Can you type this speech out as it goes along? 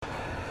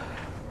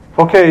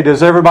Okay,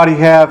 does everybody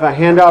have a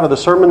handout of the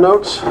sermon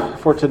notes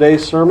for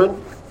today's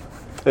sermon?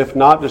 If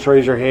not, just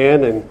raise your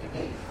hand and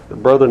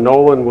Brother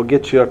Nolan will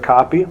get you a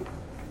copy.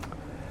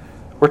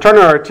 We're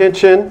turning our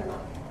attention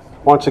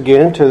once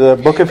again to the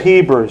book of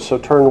Hebrews. So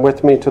turn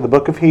with me to the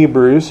book of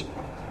Hebrews,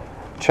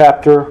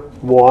 chapter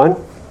 1.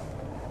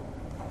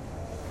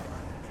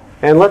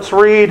 And let's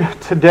read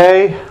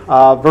today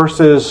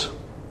verses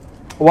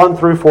 1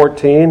 through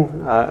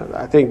 14.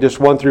 I think just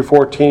 1 through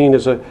 14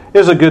 is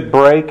a good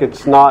break.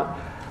 It's not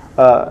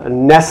a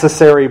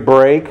necessary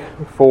break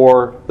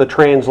for the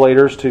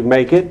translators to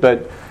make it,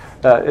 but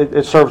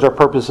it serves our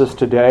purposes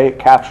today. It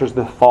captures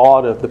the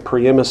thought of the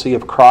preeminency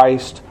of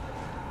Christ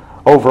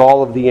over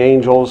all of the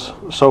angels,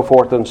 so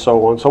forth and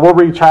so on. So we'll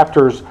read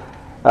chapter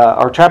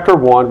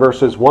 1,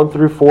 verses 1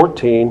 through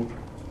 14,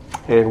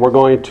 and we're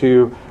going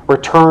to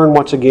return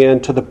once again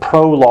to the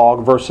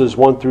prologue, verses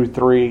 1 through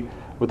 3,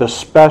 with a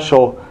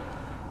special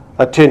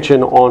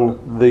attention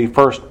on the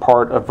first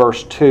part of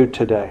verse 2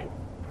 today.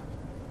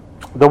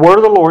 The word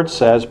of the Lord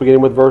says,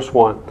 beginning with verse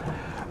 1,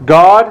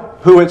 God,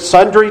 who at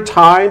sundry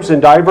times in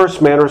diverse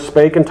manners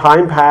spake in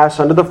time past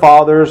unto the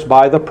fathers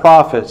by the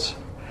prophets,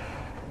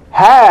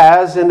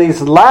 has in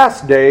these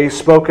last days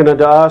spoken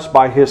unto us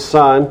by his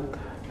Son,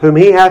 whom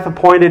he hath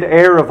appointed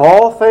heir of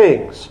all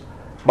things,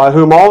 by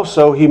whom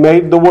also he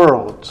made the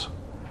worlds,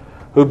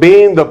 who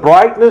being the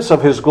brightness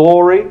of his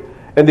glory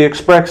and the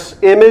express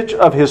image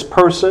of his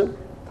person,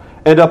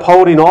 and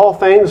upholding all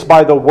things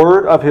by the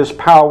word of his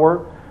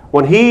power,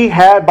 when he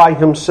had by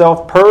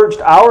himself purged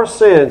our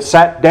sins,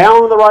 sat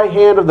down on the right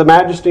hand of the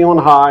Majesty on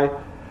high,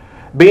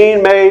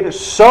 being made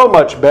so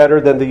much better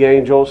than the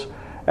angels,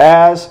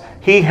 as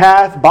he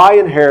hath by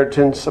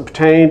inheritance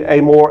obtained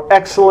a more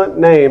excellent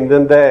name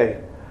than they.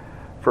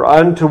 For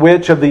unto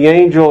which of the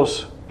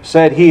angels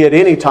said he at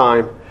any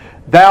time,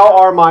 Thou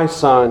art my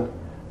Son,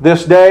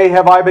 this day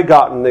have I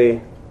begotten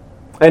thee.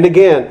 And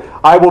again,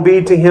 I will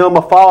be to him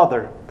a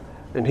father,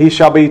 and he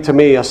shall be to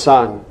me a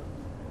son.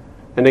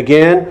 And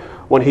again,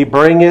 when he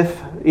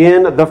bringeth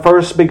in the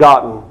first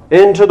begotten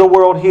into the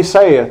world, he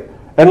saith,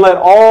 And let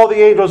all the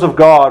angels of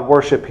God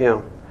worship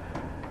him.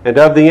 And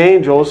of the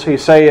angels he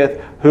saith,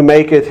 Who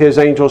maketh his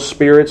angels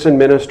spirits and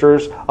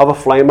ministers of a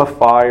flame of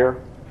fire.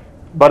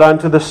 But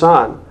unto the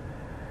Son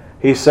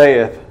he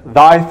saith,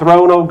 Thy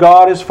throne, O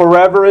God, is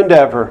forever and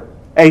ever.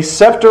 A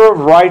scepter of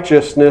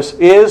righteousness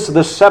is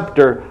the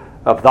scepter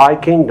of thy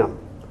kingdom.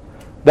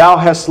 Thou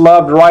hast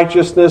loved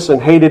righteousness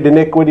and hated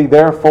iniquity,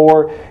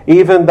 therefore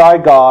even thy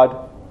God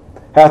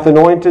hath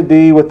anointed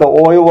thee with the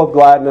oil of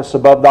gladness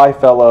above thy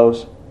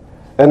fellows.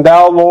 And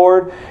thou,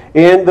 Lord,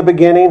 in the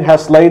beginning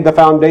hast laid the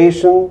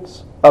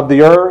foundations of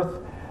the earth,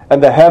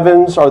 and the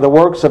heavens are the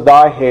works of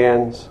thy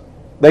hands.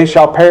 They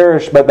shall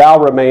perish, but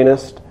thou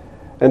remainest,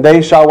 and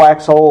they shall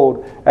wax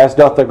old, as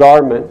doth the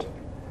garment.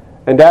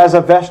 And as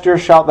a vesture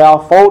shalt thou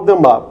fold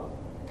them up,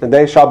 and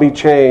they shall be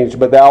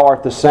changed, but thou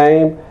art the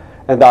same,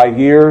 and thy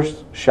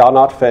years shall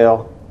not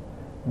fail.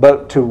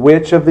 But to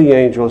which of the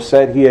angels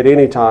said he at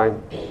any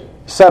time,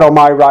 Set on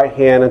my right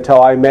hand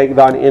until I make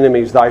thine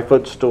enemies thy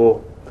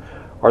footstool?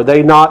 Are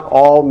they not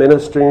all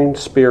ministering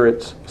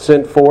spirits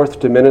sent forth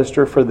to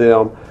minister for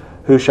them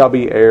who shall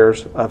be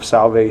heirs of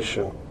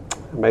salvation?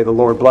 May the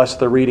Lord bless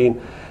the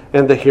reading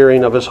and the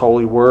hearing of his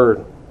holy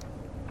word.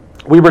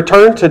 We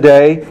return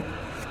today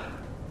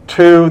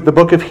to the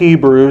book of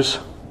Hebrews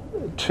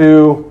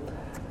to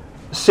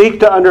seek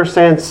to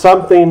understand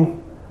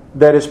something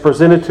that is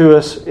presented to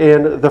us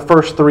in the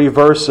first 3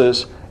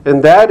 verses,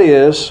 and that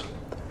is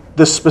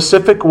the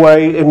specific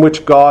way in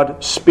which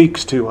God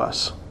speaks to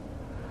us.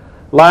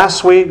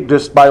 Last week,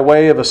 just by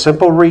way of a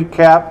simple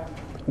recap,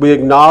 we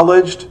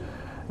acknowledged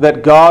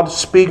that God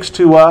speaks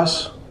to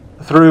us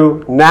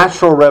through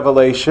natural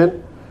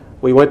revelation.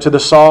 We went to the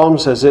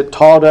Psalms as it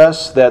taught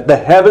us that the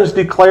heavens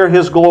declare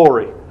his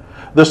glory.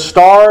 The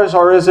stars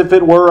are as if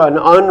it were an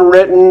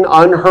unwritten,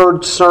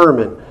 unheard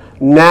sermon.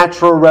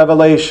 Natural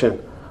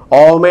revelation.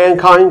 All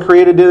mankind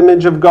created in the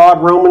image of God,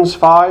 Romans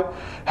 5,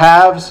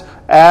 has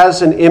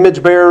as an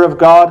image bearer of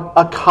God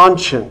a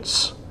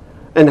conscience,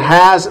 and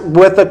has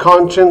with a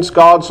conscience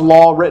God's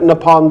law written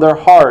upon their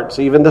hearts,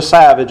 even the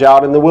savage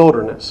out in the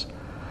wilderness.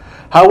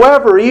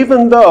 However,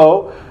 even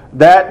though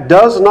that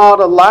does not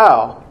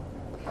allow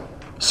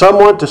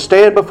someone to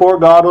stand before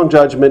God on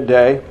Judgment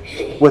Day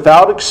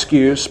without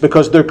excuse,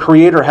 because their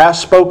Creator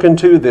has spoken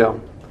to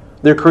them,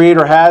 their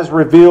Creator has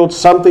revealed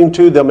something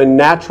to them in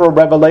natural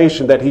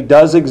revelation that he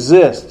does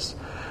exist,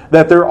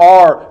 that there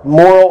are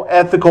moral,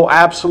 ethical,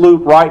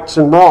 absolute rights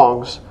and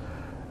wrongs,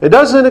 it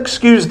doesn't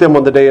excuse them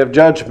on the day of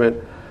judgment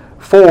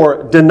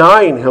for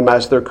denying him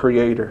as their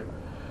Creator.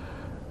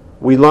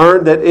 We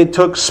learned that it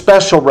took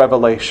special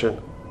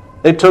revelation.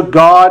 It took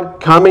God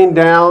coming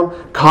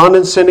down,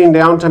 condescending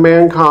down to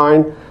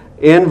mankind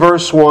in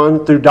verse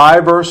 1 through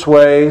diverse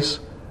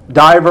ways,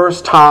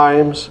 diverse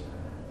times,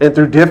 and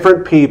through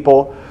different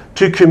people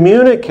to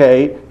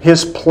communicate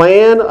his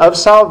plan of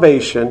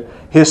salvation,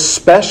 his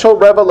special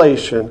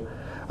revelation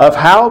of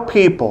how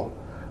people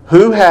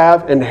who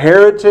have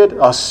inherited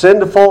a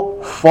sinful,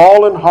 sinful,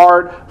 fallen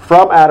heart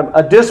from Adam,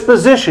 a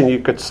disposition, you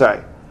could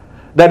say,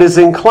 that is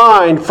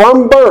inclined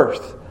from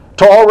birth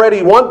to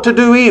already want to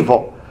do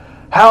evil,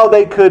 how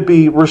they could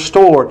be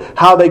restored,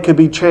 how they could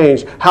be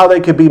changed, how they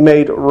could be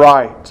made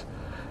right.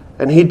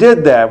 And he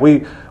did that.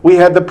 We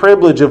had the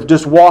privilege of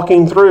just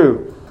walking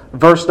through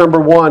verse number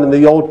 1 in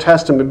the Old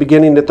Testament,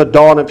 beginning at the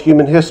dawn of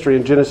human history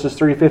in Genesis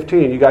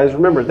 3:15. You guys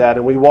remember that.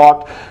 And we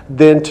walked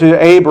then to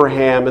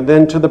Abraham, and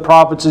then to the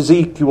prophets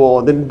Ezekiel,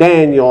 and then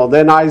Daniel, and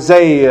then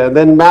Isaiah, and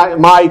then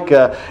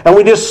Micah. And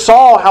we just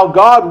saw how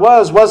God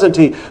was, wasn't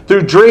He?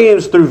 Through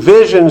dreams, through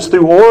visions,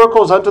 through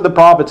oracles unto the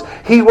prophets.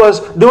 He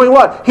was doing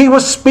what? He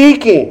was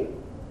speaking.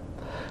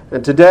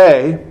 And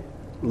today,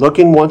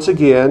 looking once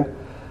again,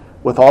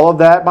 with all of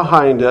that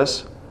behind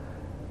us,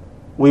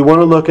 we want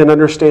to look and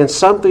understand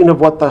something of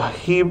what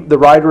the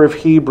writer of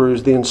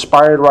Hebrews, the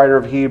inspired writer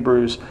of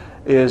Hebrews,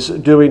 is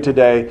doing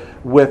today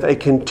with a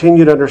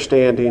continued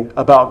understanding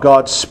about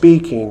God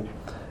speaking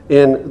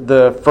in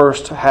the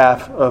first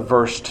half of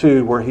verse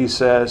 2, where he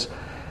says,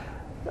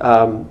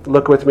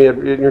 look with me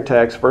in your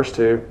text, verse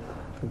 2,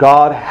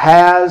 God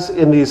has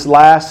in these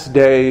last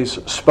days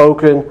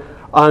spoken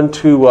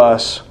unto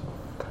us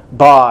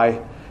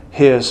by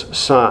His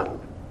Son.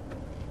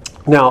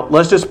 Now,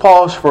 let's just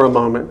pause for a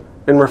moment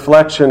in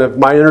reflection of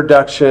my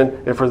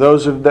introduction, and for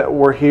those that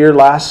were here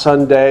last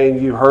Sunday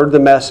and you heard the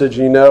message,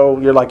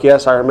 you're like,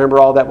 yes, I remember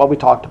all that, what we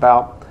talked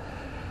about.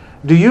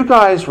 Do you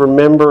guys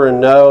remember and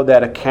know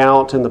that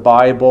account in the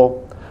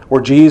Bible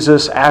where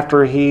Jesus,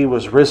 after He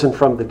was risen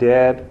from the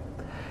dead,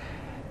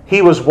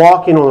 He was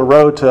walking on the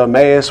road to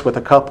Emmaus with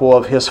a couple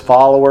of His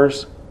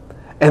followers,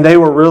 and they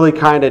were really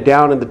kind of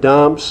down in the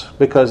dumps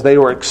because they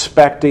were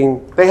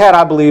they had,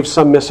 I believe,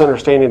 some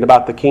misunderstanding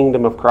about the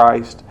kingdom of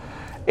Christ.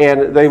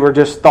 And they were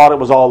just thought it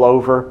was all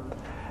over.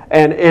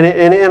 And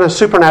in a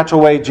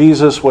supernatural way,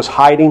 Jesus was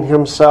hiding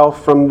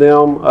Himself from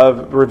them,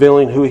 of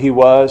revealing who He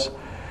was.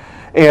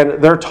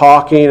 And they're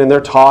talking,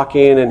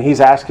 and He's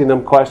asking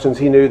them questions.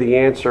 He knew the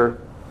answer.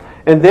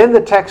 And then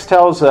the text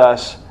tells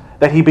us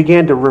that He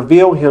began to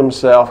reveal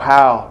Himself.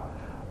 How?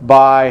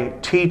 By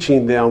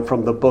teaching them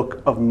from the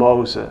book of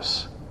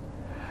Moses.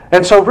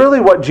 And so really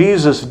what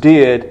Jesus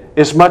did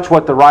is much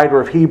what the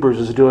writer of Hebrews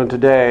is doing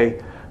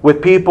today,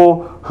 with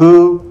people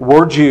who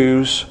were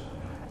Jews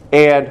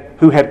and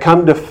who had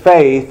come to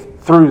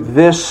faith through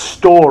this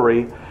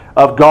story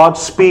of God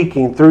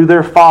speaking through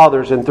their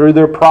fathers and through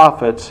their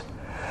prophets.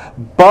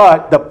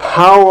 But the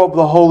power of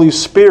the Holy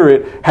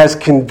Spirit has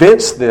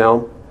convinced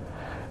them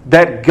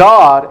that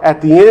God,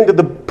 at the end of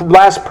the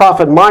last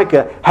prophet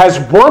Micah, has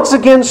once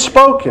again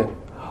spoken.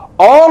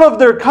 All of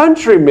their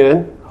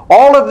countrymen,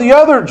 all of the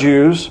other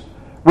Jews,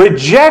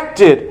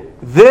 rejected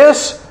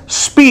this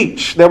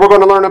speech that we're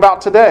going to learn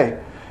about today.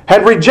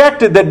 Had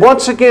rejected that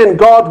once again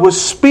God was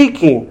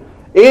speaking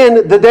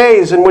in the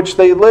days in which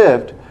they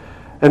lived.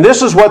 And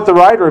this is what the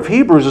writer of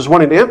Hebrews is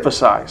wanting to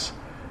emphasize.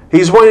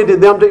 He's wanting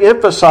them to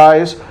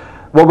emphasize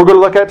what we're going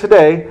to look at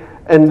today,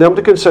 and them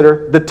to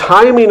consider the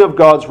timing of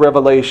God's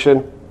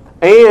revelation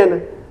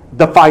and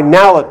the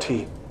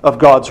finality of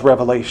God's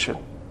revelation.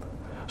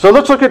 So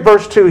let's look at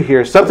verse 2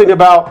 here, something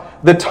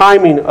about the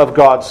timing of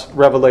God's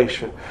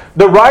revelation.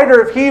 The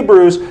writer of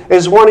Hebrews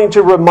is wanting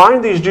to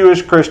remind these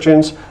Jewish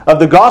Christians of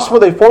the gospel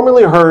they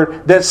formerly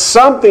heard, that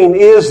something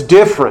is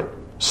different.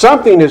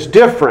 Something is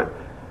different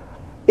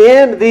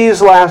in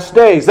these last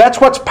days. That's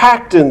what's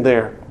packed in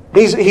there.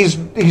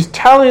 He's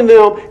telling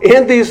them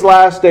in these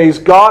last days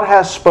God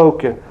has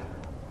spoken,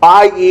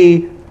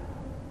 i.e.,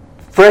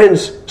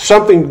 friends,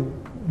 something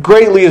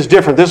greatly is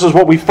different. This is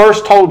what we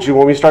first told you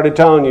when we started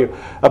telling you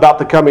about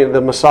the coming of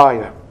the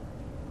Messiah.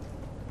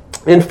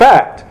 In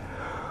fact,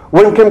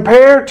 when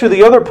compared to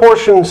the other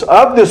portions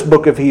of this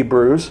book of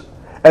Hebrews,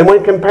 and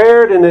when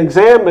compared and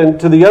examined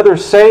to the other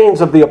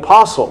sayings of the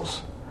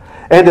apostles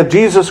and of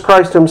Jesus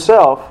Christ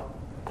Himself,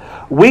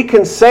 we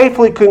can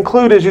safely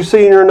conclude, as you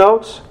see in your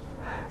notes,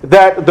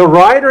 that the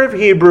writer of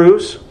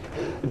Hebrews,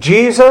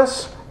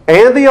 Jesus,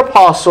 and the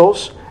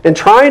apostles, in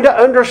trying to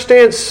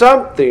understand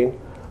something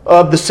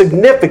of the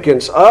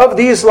significance of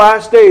these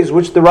last days,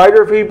 which the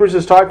writer of Hebrews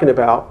is talking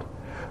about,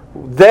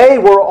 they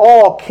were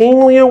all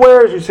keenly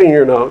aware, as you see in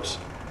your notes,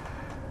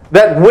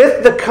 that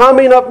with the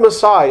coming of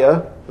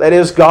Messiah, that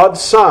is God's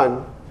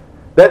Son,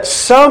 that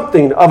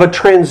something of a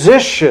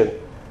transition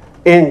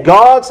in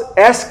God's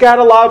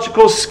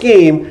eschatological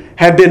scheme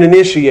had been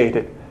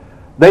initiated.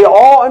 They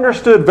all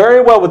understood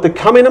very well with the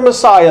coming of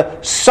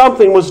Messiah,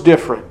 something was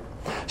different.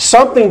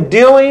 Something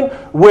dealing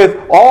with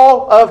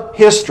all of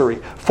history.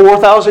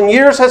 4,000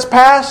 years has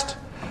passed.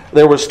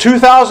 There was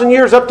 2,000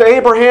 years up to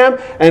Abraham.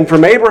 And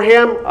from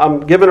Abraham, I'm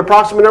giving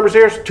approximate numbers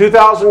here,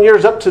 2,000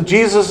 years up to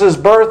Jesus'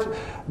 birth,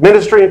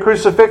 ministry, and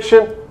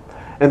crucifixion.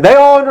 And they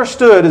all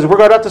understood, as we're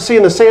going to have to see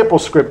in the sample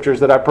scriptures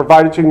that I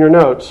provided to you in your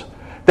notes,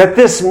 that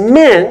this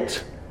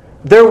meant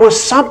there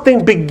was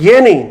something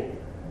beginning.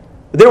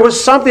 There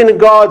was something in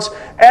God's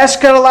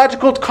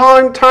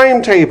eschatological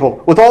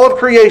timetable with all of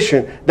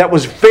creation that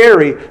was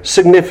very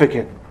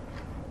significant.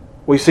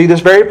 We see this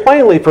very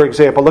plainly, for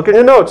example. Look at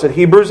your notes at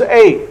Hebrews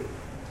 8,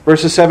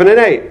 verses 7 and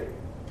 8.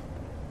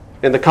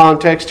 In the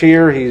context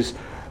here, he's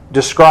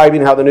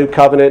describing how the new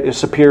covenant is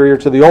superior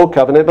to the old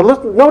covenant.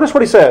 But notice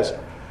what he says.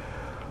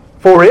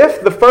 For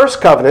if the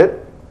first covenant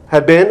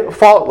had been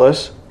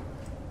faultless,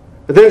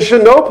 then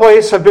should no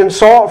place have been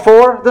sought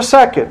for the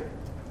second.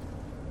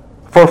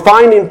 For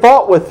finding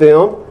fault with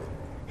them,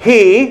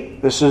 He,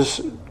 this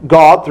is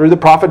God through the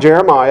prophet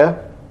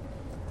Jeremiah,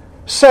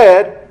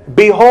 said,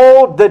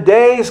 Behold, the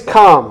days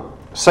come,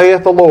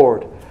 saith the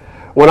Lord,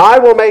 when I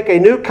will make a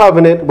new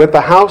covenant with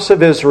the house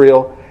of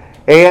Israel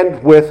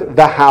and with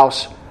the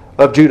house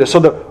of Judah. So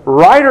the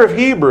writer of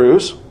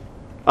Hebrews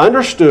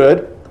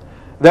understood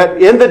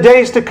that in the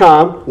days to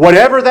come,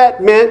 whatever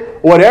that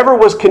meant, whatever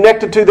was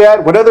connected to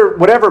that,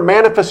 whatever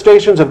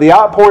manifestations of the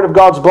outpouring of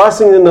God's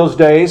blessing in those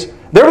days,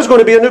 there was going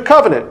to be a new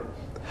covenant.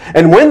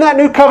 And when that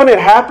new covenant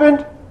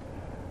happened,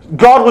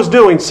 God was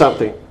doing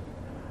something.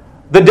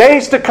 The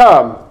days to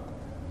come,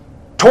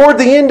 toward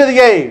the end of the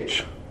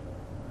age,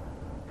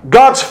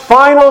 God's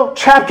final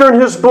chapter in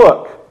His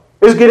book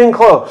is getting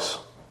close.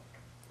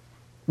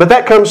 But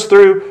that comes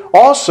through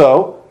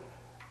also,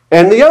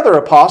 and the other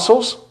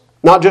apostles,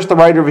 not just the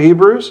writer of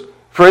Hebrews.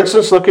 For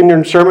instance, look in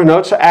your sermon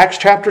notes, Acts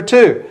chapter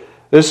 2.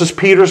 This is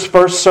Peter's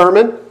first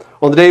sermon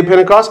on the day of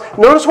Pentecost.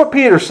 Notice what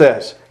Peter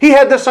says. He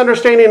had this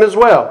understanding as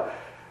well,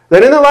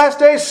 that in the last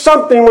days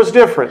something was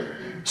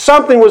different.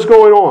 Something was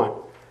going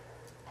on.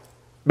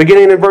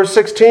 Beginning in verse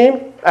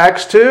 16,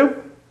 Acts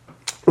 2,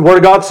 the Word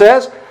of God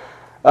says,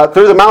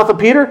 through the mouth of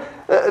Peter,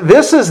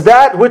 This is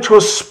that which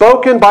was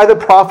spoken by the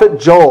prophet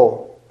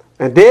Joel.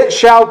 And it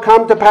shall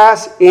come to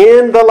pass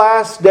in the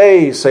last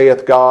days,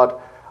 saith God,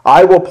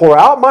 I will pour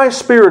out my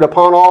Spirit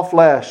upon all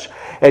flesh,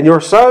 and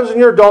your sons and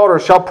your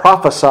daughters shall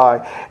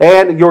prophesy,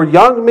 and your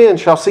young men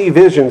shall see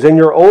visions, and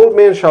your old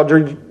men shall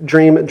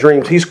dream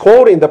dreams. He's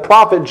quoting the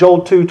prophet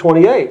Joel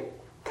 2:28.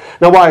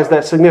 Now, why is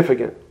that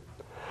significant?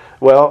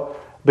 Well,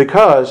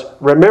 because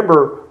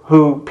remember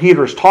who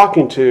Peter's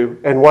talking to,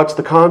 and what's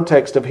the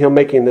context of him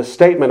making this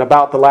statement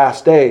about the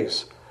last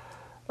days.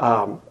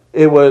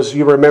 It was,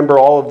 you remember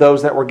all of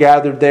those that were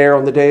gathered there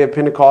on the day of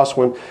Pentecost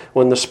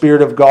when the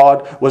Spirit of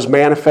God was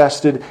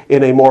manifested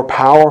in a more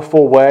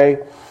powerful way.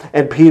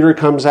 And Peter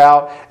comes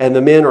out and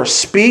the men are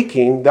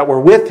speaking that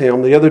were with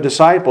him, the other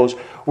disciples,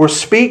 were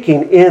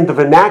speaking in the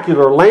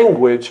vernacular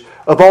language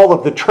of all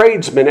of the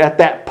tradesmen at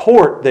that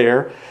port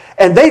there.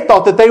 And they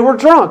thought that they were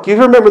drunk. You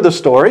remember the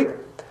story.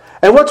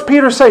 And what's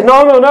Peter say?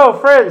 No,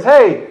 friends,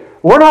 hey,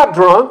 we're not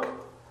drunk.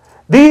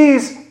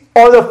 These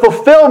are the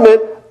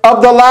fulfillment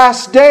of the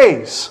last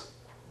days.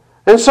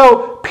 And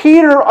so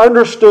Peter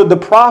understood the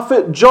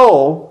prophet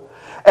Joel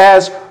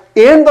as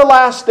in the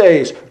last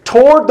days,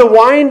 toward the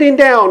winding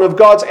down of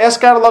God's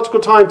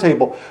eschatological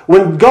timetable,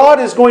 when God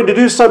is going to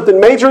do something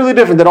majorly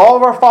different that all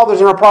of our fathers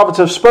and our prophets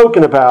have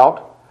spoken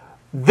about,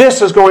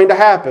 this is going to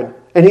happen.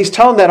 And he's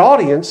telling that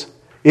audience,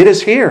 it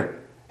is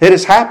here. It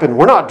has happened.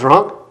 We're not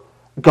drunk.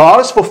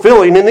 God is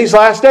fulfilling in these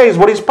last days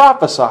what He's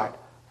prophesied.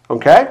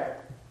 Okay?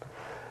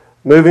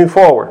 Moving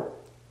forward.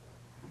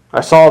 I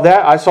saw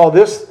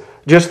this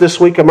just this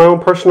week in my own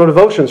personal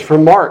devotions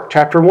from Mark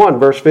chapter 1,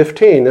 verse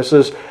 15. This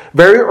is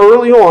very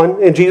early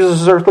on in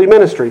Jesus' earthly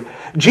ministry.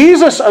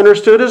 Jesus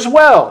understood as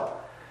well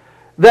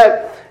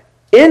that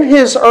in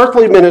His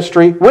earthly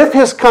ministry, with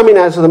His coming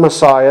as the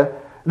Messiah,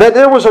 that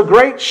there was a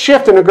great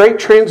shift and a great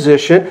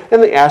transition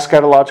in the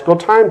eschatological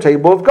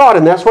timetable of God.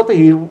 And that's what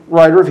the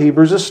writer of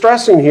Hebrews is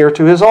stressing here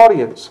to his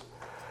audience.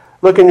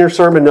 Look in your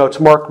sermon notes,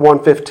 Mark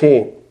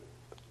 1:15.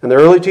 In the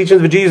early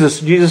teachings of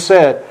Jesus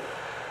said,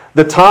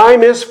 the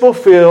time is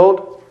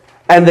fulfilled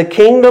and the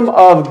kingdom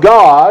of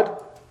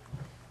God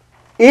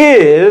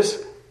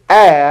is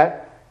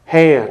at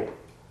hand.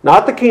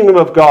 Not the kingdom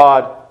of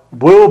God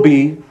will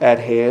be at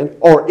hand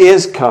or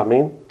is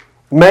coming,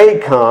 may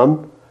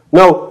come.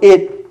 No,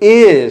 it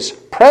is,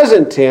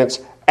 present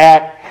tense,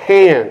 at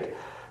hand.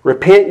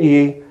 Repent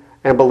ye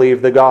and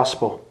believe the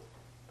gospel.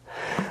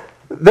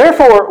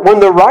 Therefore, when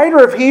the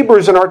writer of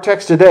Hebrews in our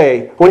text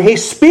today, when he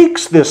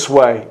speaks this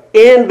way,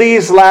 in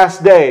these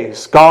last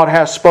days, God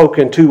has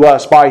spoken to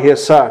us by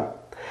His Son.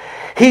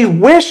 He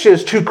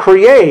wishes to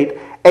create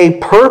a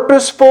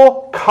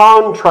purposeful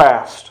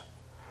contrast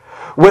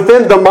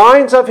within the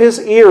minds of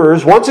His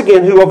hearers, once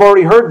again, who have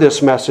already heard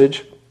this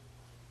message,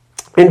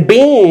 and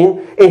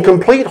being in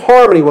complete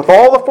harmony with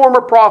all the former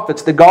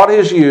prophets that God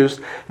has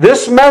used,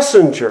 this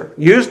messenger,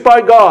 used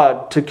by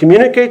God to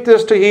communicate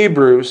this to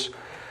Hebrews,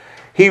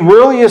 he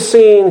really is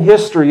seeing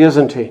history,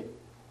 isn't he?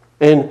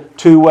 In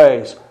two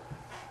ways.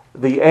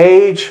 The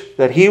age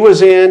that he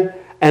was in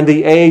and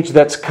the age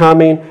that's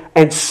coming.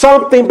 And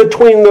something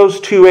between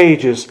those two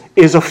ages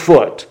is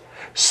afoot.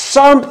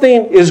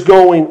 Something is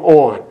going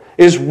on,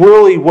 is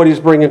really what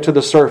he's bringing to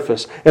the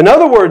surface. In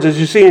other words, as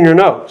you see in your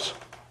notes,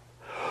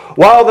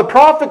 while the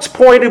prophets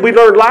pointed, we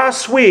learned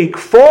last week,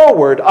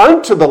 forward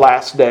unto the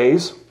last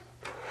days,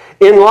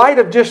 in light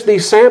of just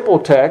these sample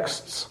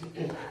texts,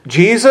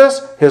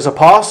 Jesus, His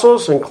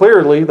apostles, and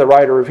clearly the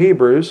writer of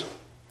Hebrews,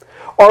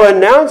 are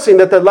announcing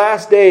that the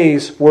last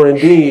days were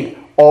indeed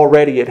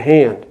already at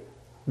hand.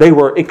 They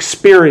were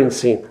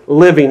experiencing,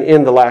 living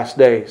in the last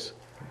days.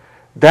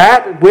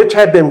 That which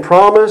had been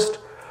promised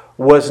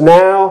was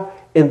now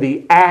in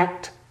the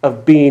act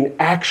of being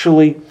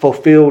actually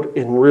fulfilled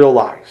and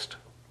realized.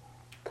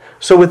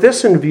 So with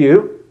this in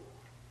view,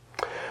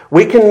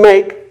 we can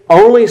make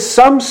only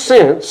some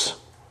sense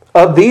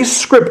of these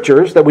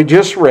scriptures that we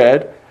just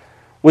read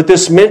with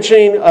this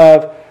mentioning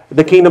of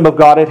the kingdom of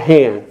God at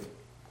hand,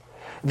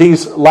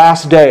 these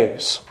last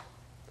days,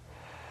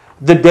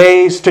 the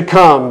days to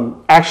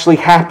come actually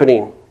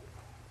happening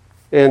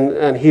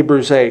in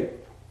Hebrews 8.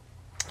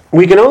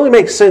 We can only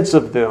make sense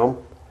of them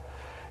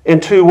in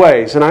two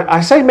ways. And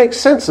I say make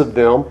sense of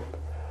them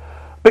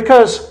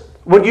because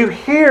when you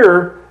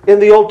hear in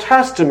the Old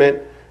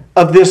Testament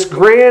of this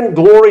grand,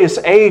 glorious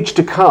age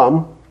to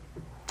come,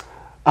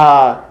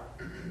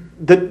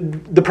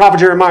 the prophet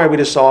Jeremiah we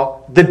just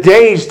saw, the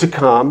days to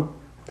come,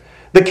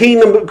 the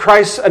kingdom of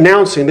Christ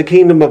announcing, the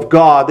kingdom of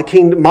God, the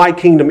kingdom, my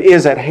kingdom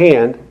is at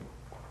hand.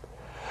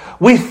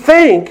 We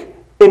think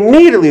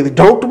immediately,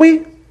 don't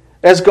we,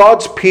 as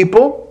God's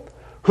people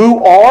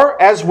who are,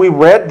 as we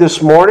read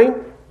this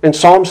morning in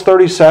Psalms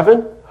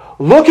 37,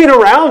 looking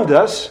around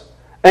us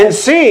and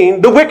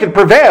seeing the wicked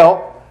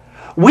prevail,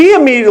 we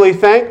immediately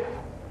think,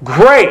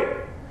 great,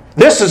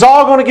 this is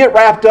all going to get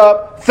wrapped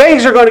up.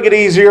 Things are going to get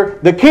easier.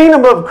 The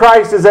kingdom of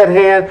Christ is at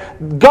hand.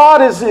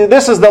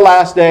 This is the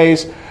last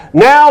days.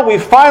 Now we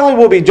finally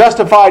will be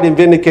justified and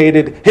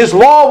vindicated. His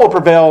law will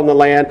prevail in the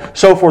land,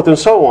 so forth and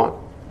so on.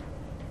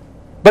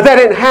 But that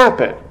didn't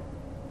happen.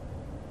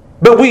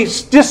 But we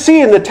just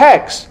see in the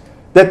text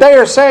that they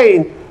are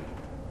saying,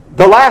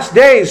 the last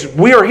days,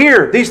 we are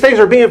here. These things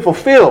are being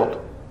fulfilled.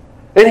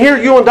 And here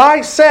you and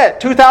I sit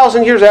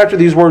 2,000 years after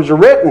these words are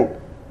written.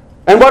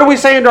 And what are we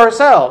saying to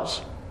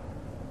ourselves?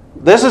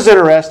 This is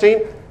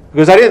interesting,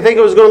 because I didn't think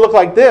it was going to look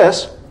like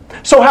this.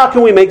 So how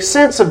can we make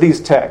sense of these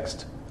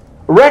texts?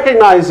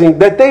 Recognizing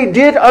that they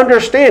did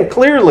understand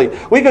clearly.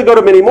 We could go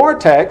to many more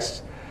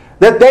texts.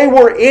 That they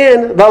were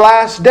in the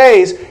last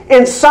days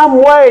in some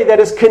way that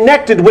is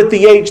connected with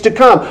the age to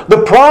come.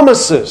 The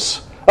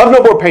promises of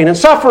no more pain and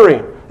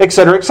suffering,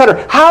 etc.,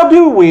 etc. How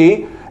do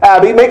we,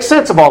 Abby, make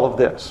sense of all of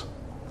this?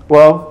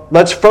 Well,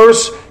 let's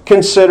first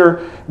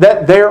consider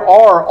that there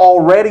are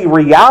already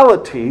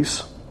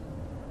realities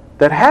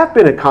that have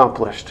been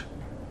accomplished.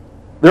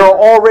 There are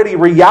already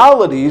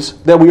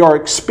realities that we are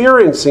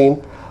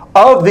experiencing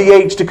of the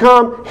age to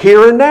come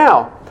here and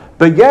now.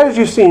 But yet, as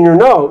you see in your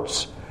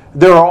notes,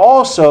 there are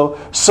also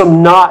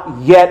some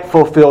not yet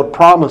fulfilled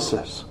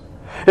promises.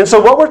 And so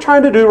what we're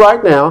trying to do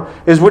right now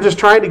is we're just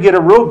trying to get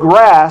a real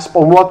grasp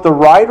on what the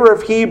writer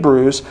of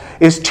Hebrews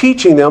is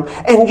teaching them.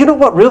 And you know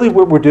what really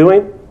we're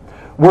doing?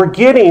 We're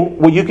getting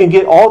what you can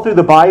get all through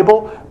the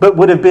Bible, but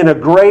would have been a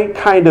great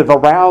kind of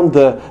around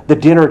the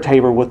dinner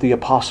table with the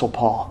Apostle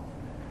Paul.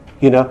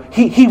 You know,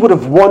 he would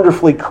have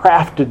wonderfully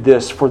crafted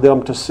this for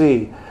them to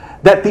see.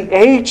 That the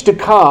age to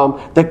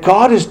come that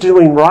God is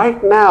doing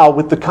right now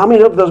with the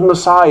coming of the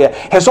Messiah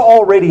has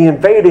already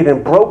invaded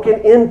and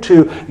broken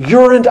into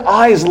your and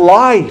I's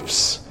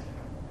lives.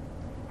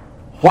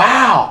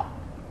 Wow.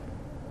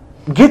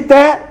 Get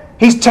that?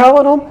 He's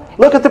telling them,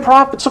 look at the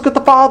prophets, look at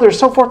the fathers,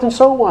 so forth and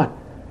so on.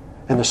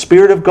 And the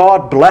Spirit of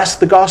God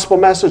blessed the gospel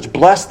message,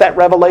 blessed that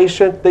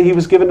revelation that He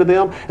was given to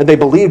them, and they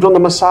believed on the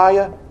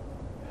Messiah.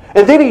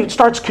 And then He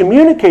starts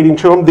communicating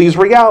to them these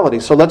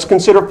realities. So let's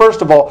consider,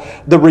 first of all,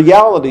 the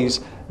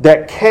realities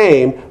that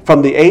came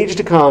from the age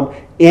to come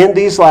in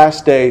these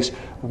last days,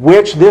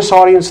 which this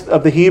audience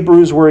of the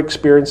Hebrews were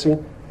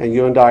experiencing, and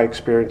you and I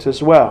experience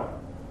as well.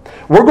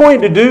 We're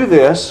going to do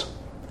this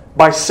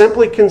by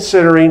simply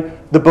considering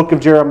the book of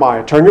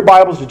Jeremiah. Turn your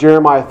Bibles to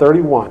Jeremiah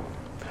 31.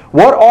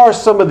 What are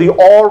some of the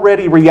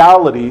already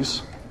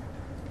realities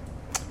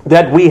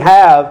that we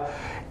have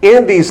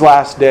in these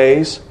last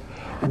days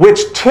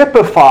which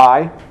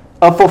typify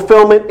a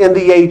fulfillment in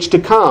the age to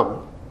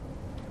come?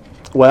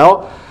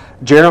 Well,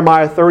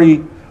 Jeremiah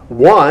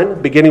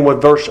 31, beginning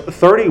with verse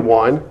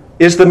 31,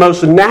 is the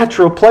most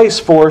natural place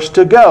for us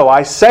to go.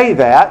 I say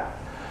that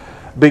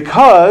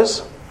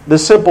because the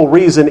simple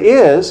reason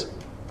is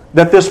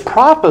that this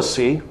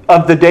prophecy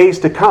of the days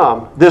to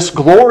come, this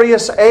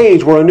glorious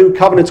age where a new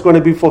covenant is going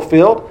to be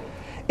fulfilled,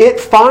 it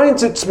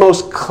finds its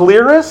most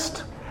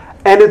clearest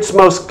and its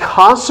most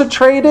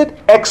concentrated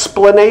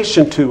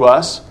explanation to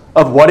us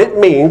of what it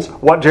means,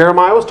 what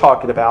Jeremiah was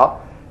talking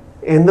about,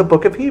 in the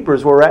book of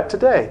Hebrews where we're at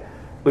today.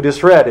 We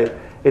just read it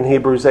in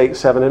Hebrews 8,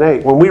 7, and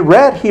 8. When we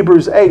read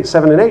Hebrews 8,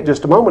 7, and 8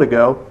 just a moment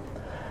ago,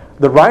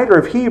 the writer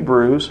of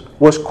Hebrews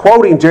was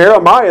quoting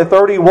Jeremiah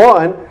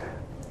 31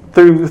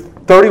 through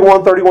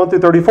 31 through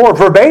 34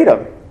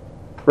 verbatim.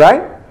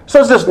 Right?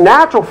 So it's just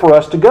natural for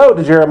us to go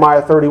to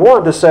Jeremiah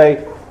 31 to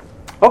say,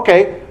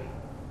 okay,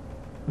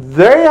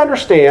 they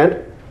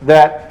understand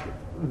that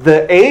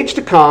the age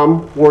to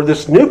come where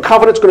this new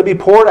covenant is going to be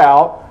poured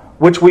out,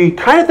 which we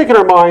kind of think in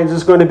our minds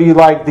is going to be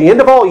like the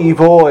end of all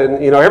evil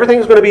and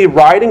everything's going to be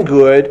right and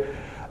good.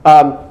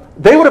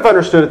 They would have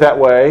understood it that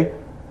way,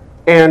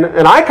 and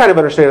I kind of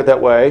understand it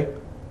that way,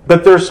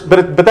 but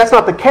that's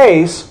not the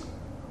case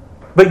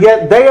but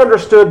yet they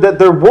understood that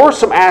there were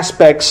some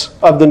aspects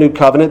of the new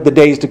covenant, the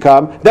days to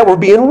come, that were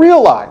being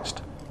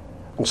realized.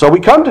 And so we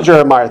come to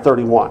Jeremiah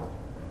 31,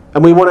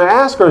 and we want to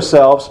ask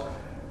ourselves,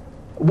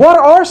 what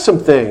are some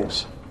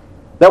things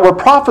that were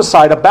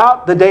prophesied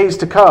about the days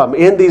to come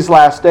in these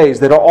last days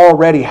that are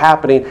already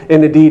happening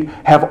and indeed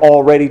have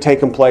already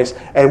taken place?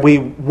 And we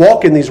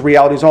walk in these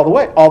realities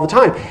all the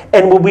time.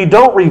 And when we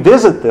don't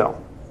revisit them,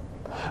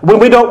 when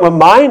we don't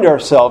remind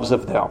ourselves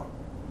of them,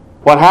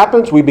 what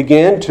happens? We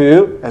begin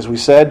to, as we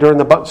said during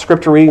the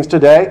scripture readings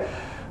today,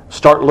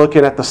 start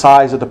looking at the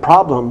size of the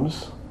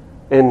problems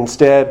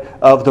instead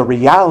of the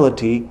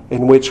reality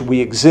in which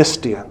we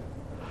exist in.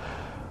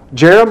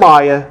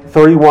 Jeremiah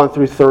 31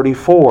 through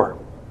 34.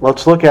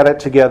 Let's look at it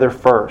together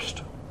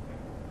first.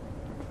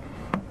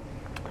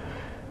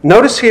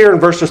 Notice here in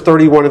verses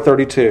 31 and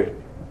 32,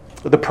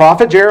 the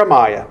prophet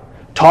Jeremiah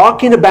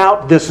talking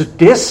about this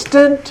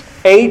distant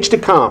age to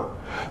come,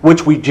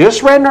 which we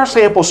just read in our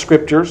sample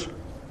scriptures,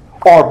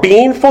 are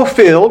being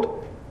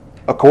fulfilled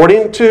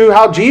according to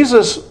how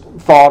Jesus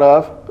thought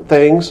of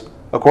things,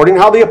 according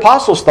to how the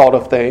apostles thought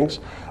of things,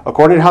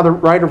 according to how the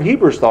writer of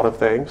Hebrews thought of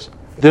things.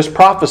 This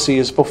prophecy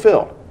is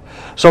fulfilled.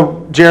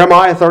 So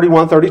Jeremiah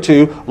 31,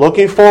 32,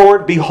 looking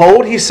forward,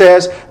 behold, he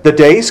says, the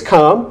days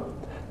come.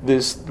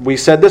 We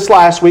said this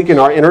last week in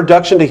our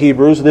introduction to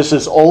Hebrews. This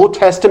is Old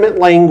Testament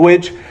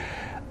language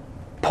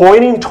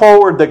pointing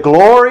toward the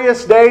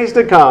glorious days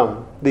to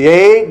come. The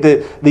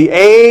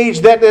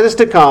age that is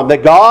to come,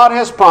 that God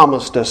has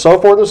promised us,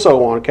 so forth and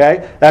so on.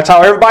 Okay? That's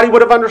how everybody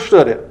would have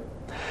understood it.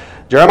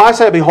 Jeremiah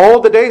said,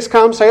 behold, the days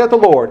come, saith the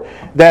Lord,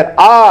 that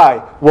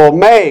I will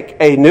make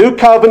a new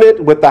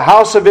covenant with the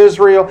house of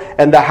Israel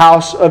and the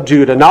house of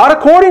Judah. Not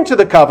according to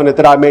the covenant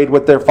that I made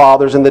with their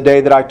fathers in the day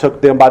that I took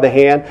them by the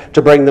hand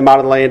to bring them out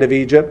of the land of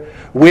Egypt,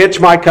 which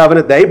my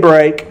covenant they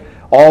break,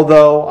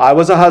 although I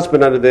was a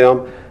husband unto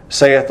them,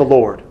 saith the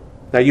Lord.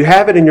 Now you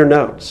have it in your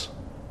notes.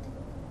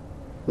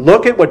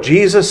 Look at what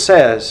Jesus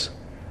says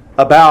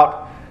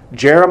about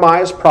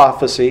Jeremiah's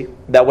prophecy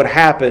that would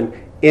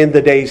happen in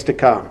the days to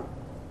come.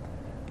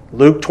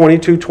 Luke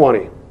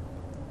 22:20.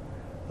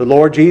 The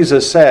Lord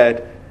Jesus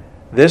said,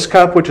 this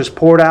cup which is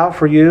poured out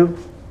for you,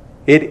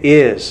 it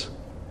is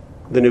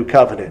the new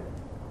covenant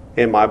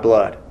in my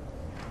blood.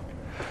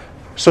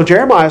 So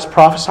Jeremiah is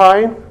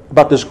prophesying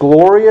about this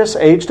glorious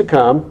age to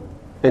come,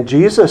 and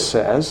Jesus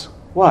says,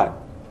 what?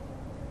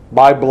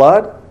 My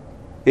blood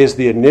is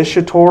the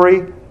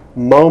initiatory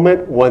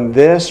moment when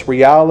this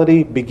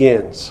reality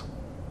begins.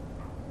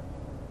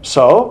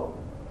 So,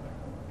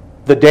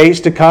 the days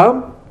to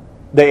come,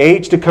 the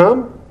age to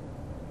come,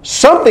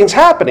 something's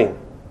happening.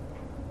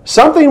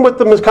 Something with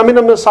the coming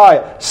of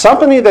Messiah.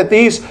 Something that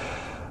these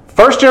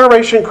first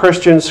generation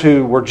Christians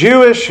who were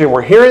Jewish and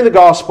were hearing the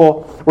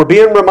gospel were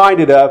being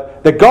reminded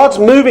of, that God's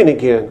moving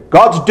again.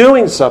 God's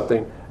doing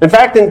something. In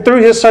fact, and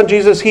through His Son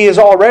Jesus, He has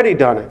already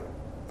done it.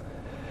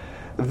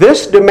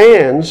 This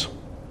demands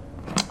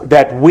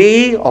that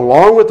we,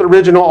 along with the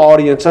original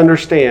audience,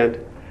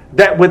 understand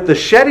that with the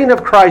shedding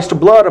of Christ's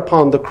blood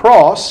upon the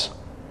cross,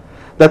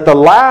 that the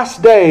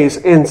last days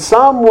in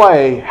some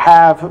way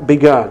have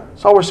begun.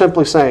 That's all we're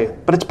simply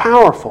saying. But it's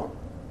powerful.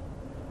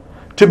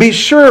 To be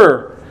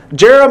sure,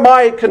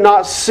 Jeremiah could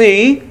not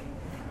see,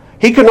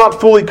 he could not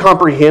fully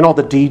comprehend all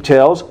the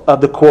details of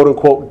the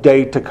quote-unquote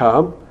day to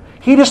come.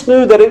 He just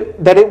knew that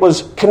it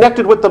was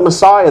connected with the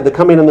Messiah, the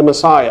coming of the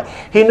Messiah.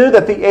 He knew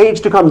that the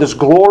age to come, this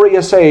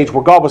glorious age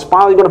where God was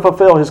finally going to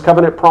fulfill His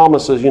covenant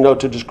promises,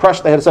 to just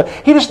crush the head of Satan.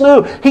 He just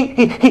knew.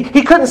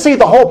 He couldn't see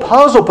the whole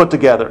puzzle put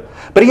together.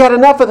 But he had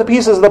enough of the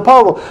pieces of the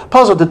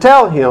puzzle to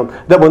tell him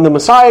that when the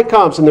Messiah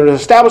comes and they're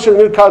establishing a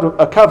new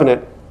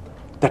covenant,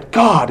 that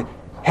God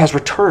has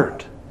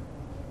returned.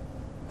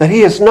 That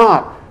He has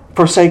not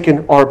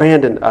forsaken or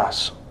abandoned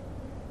us.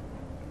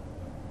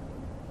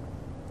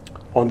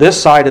 On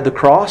this side of the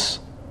cross,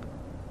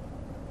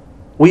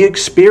 we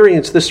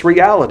experience this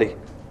reality.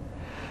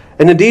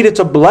 And indeed, it's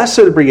a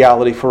blessed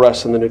reality for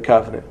us in the new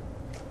covenant.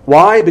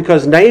 Why?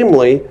 Because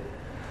namely,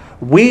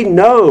 we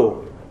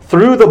know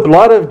through the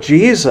blood of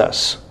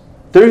Jesus,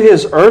 through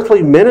His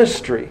earthly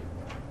ministry,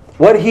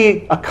 what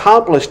He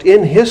accomplished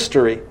in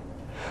history.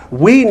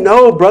 We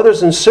know,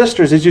 brothers and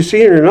sisters, as you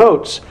see in your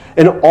notes,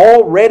 an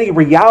already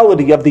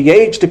reality of the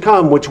age to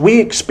come, which we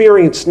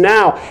experience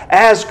now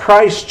as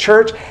Christ's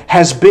church,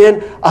 has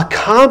been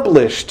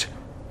accomplished.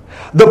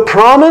 The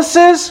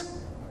promises,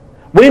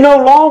 we no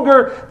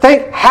longer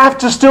think have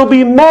to still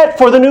be met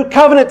for the new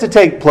covenant to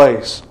take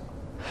place.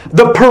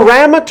 The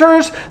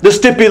parameters, the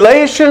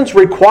stipulations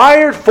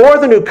required for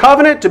the new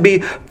covenant to be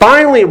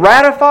finally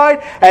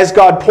ratified, as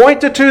God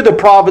pointed to, the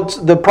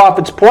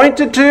prophets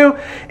pointed to,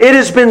 it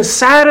has been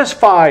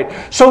satisfied.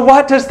 So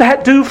what does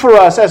that do for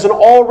us as an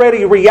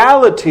already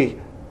reality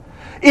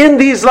in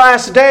these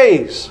last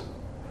days?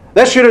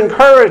 That should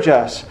encourage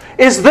us.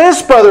 Is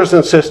this, brothers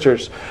and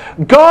sisters,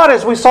 God,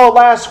 as we saw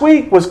last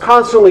week, was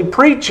constantly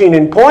preaching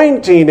and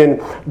pointing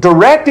and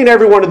directing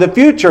everyone to the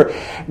future.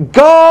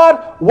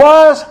 God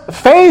was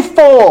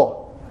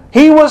faithful.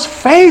 He was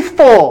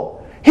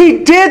faithful.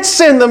 He did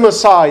send the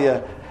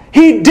Messiah.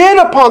 He did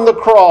upon the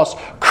cross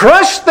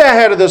crush the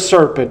head of the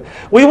serpent.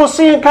 We will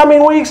see in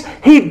coming weeks,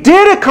 He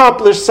did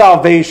accomplish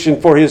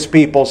salvation for His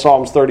people,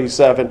 Psalms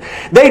 37.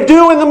 They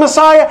do in the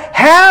Messiah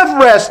have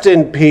rest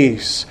in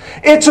peace.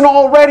 It's an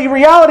already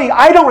reality.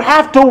 I don't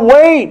have to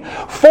wait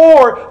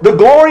for the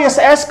glorious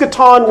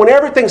eschaton when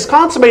everything's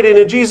consummated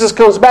and Jesus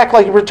comes back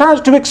like He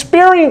returns to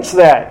experience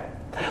that.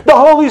 The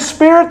Holy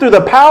Spirit, through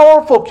the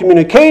powerful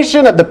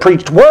communication of the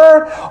preached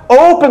Word,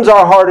 opens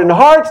our hardened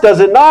hearts, does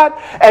it not?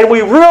 And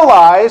we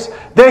realize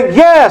that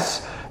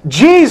yes,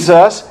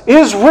 Jesus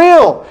is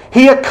real.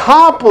 He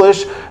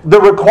accomplished the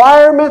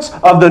requirements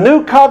of the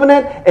new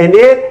covenant, and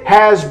it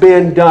has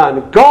been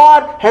done.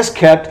 God has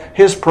kept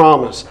His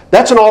promise.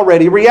 That's an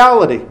already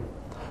reality.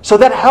 So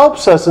that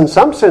helps us in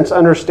some sense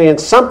understand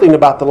something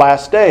about the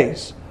last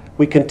days.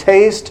 We can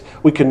taste,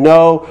 we can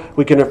know,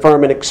 we can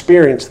affirm and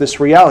experience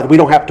this reality. We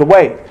don't have to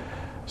wait.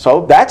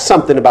 So that's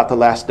something about the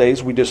last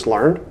days we just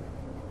learned.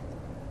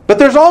 But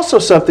there's also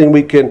something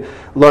we can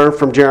learn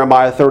from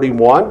Jeremiah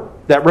 31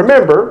 that,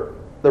 remember,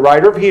 the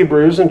writer of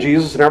Hebrews and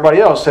Jesus and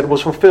everybody else said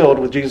was fulfilled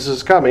with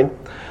Jesus' coming.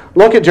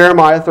 Look at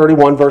Jeremiah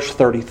 31 verse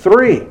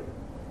 33.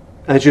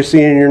 As you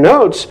see in your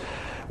notes,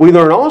 we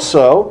learn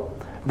also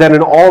that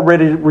an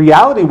already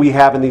reality we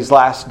have in these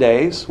last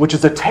days, which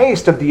is a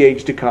taste of the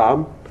age to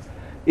come,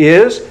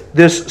 is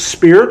this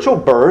spiritual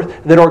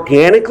birth that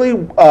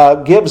organically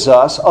gives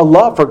us a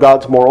love for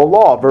God's moral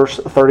law. Verse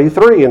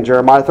 33 in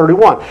Jeremiah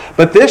 31.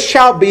 But this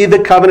shall be the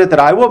covenant that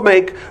I will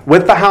make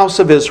with the house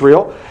of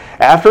Israel.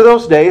 After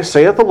those days,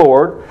 saith the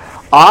Lord,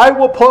 I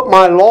will put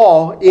my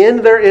law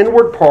in their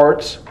inward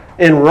parts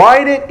and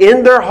write it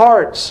in their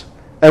hearts,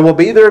 and will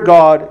be their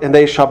God, and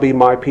they shall be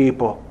my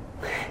people.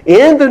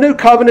 In the new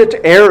covenant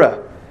era,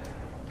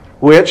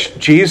 which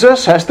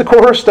Jesus has the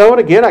cornerstone.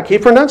 Again, I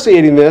keep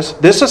enunciating this.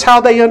 This is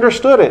how they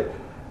understood it.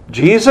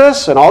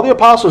 Jesus and all the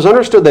apostles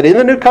understood that in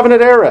the new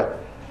covenant era,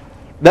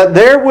 that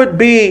there would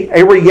be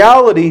a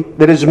reality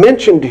that is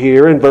mentioned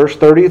here in verse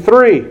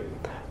 33.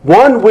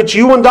 One which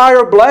you and I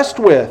are blessed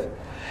with.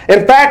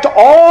 In fact,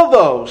 all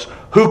those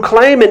who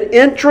claim an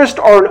interest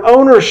or an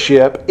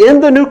ownership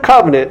in the new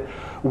covenant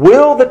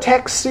will, the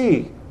text,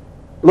 see.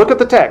 Look at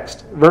the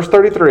text, verse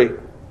 33.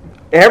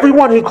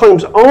 Everyone who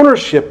claims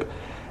ownership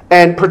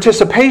and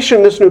participation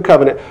in this new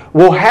covenant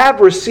will have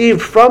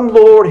received from the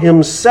Lord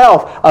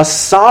Himself a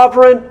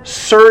sovereign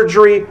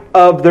surgery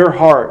of their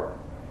heart.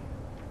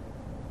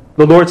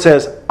 The Lord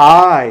says,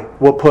 I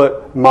will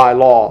put my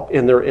law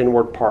in their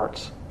inward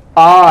parts.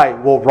 I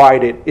will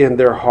write it in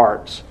their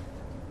hearts.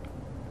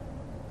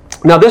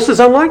 Now this is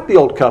unlike the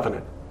old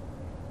covenant.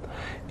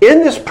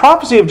 In this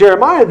prophecy of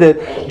Jeremiah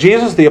that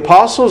Jesus, the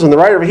apostles, and the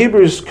writer of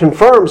Hebrews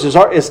confirms is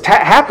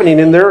happening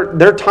in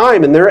their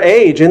time, in their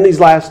age, in these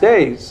last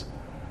days,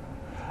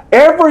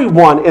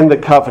 everyone in the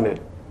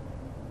covenant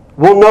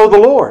will know the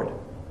Lord.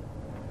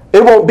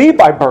 It won't be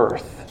by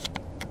birth.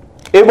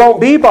 It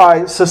won't be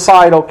by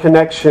societal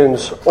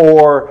connections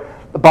or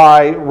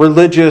by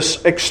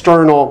religious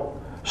external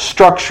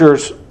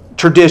structures,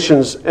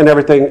 traditions, and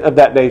everything of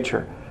that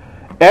nature.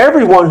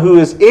 Everyone who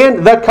is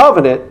in the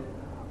covenant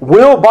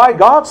will, by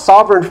God's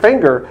sovereign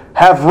finger,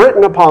 have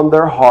written upon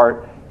their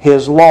heart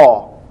His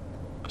law.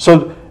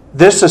 So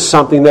this is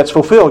something that's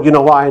fulfilled. You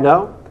know why I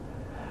know?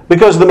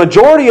 Because the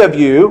majority of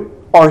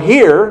you are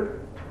here,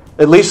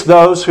 at least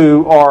those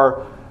who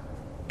are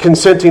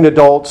consenting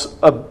adults,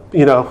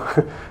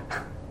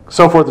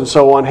 so forth and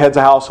so on, heads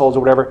of households or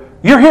whatever.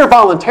 You're here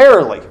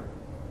voluntarily.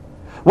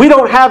 We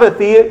don't have a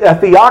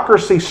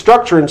theocracy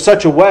structure in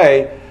such a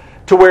way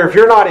to where if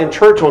you're not in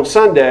church on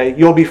Sunday,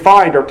 you'll be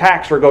fined or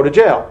taxed or go to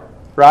jail.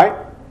 Right?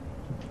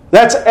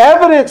 That's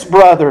evidence,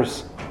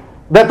 brothers,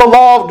 that the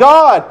law of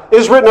God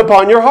is written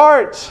upon your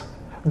hearts.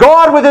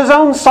 God, with His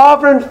own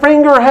sovereign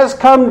finger, has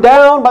come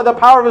down by the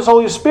power of His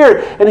Holy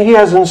Spirit, and He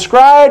has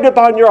inscribed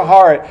upon your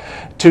heart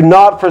to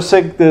not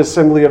forsake the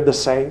assembly of the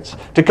saints,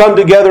 to come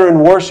together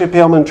and worship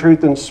Him in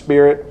truth and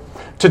spirit,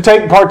 to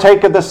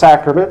partake of the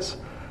sacraments.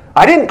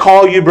 I didn't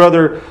call you,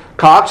 Brother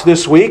Cox,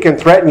 this week and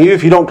threaten you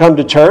if you don't come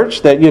to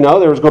church that,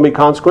 there was going to be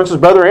consequences.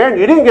 Brother Aaron,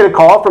 you didn't get a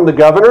call from the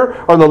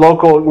governor or the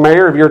local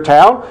mayor of your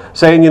town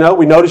saying,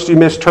 we noticed you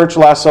missed church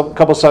the last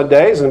couple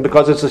Sundays, and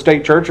because it's a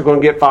state church, you're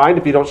going to get fined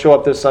if you don't show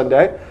up this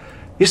Sunday.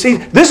 You see,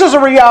 this is a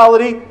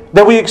reality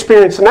that we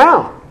experience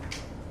now.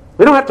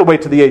 We don't have to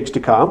wait till the age to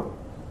come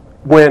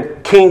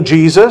when King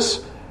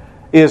Jesus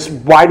is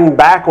riding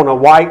back on a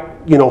white,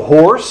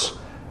 horse,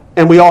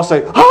 and we all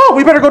say, oh,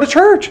 we better go to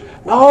church.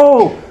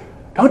 No.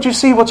 Don't you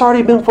see what's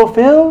already been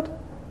fulfilled?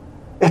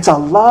 It's a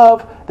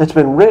love that's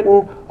been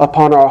written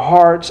upon our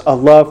hearts, a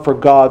love for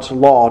God's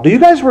law. Do you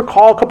guys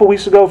recall a couple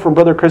weeks ago from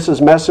Brother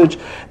Chris's message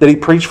that he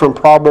preached from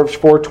Proverbs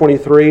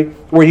 4:23,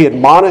 where he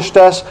admonished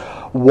us,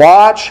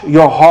 watch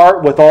your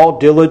heart with all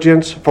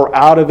diligence, for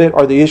out of it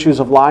are the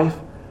issues of life?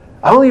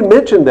 I only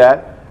mentioned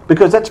that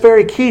because that's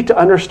very key to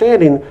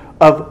understanding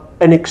of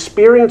an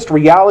experienced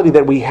reality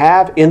that we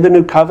have in the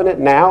new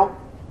covenant now,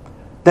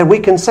 that we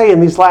can say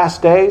in these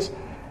last days,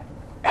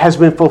 has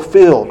been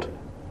fulfilled.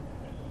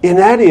 And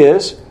that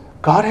is,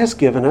 God has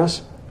given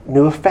us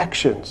new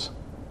affections.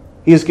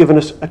 He has given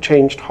us a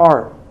changed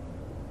heart.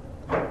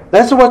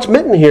 That's what's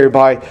meant here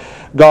by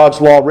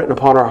God's law written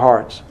upon our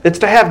hearts. It's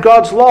to have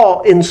God's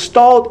law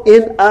installed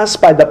in us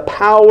by the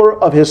power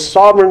of His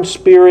sovereign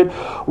Spirit,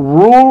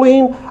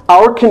 ruling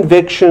our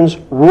convictions,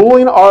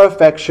 ruling our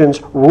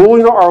affections,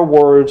 ruling our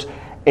words,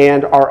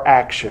 and our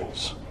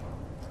actions.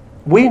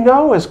 We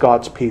know as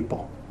God's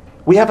people.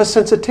 We have a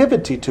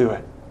sensitivity to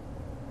it.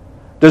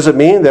 Does it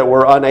mean that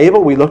we're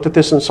unable? We looked at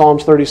this in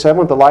Psalms 37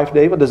 with the life of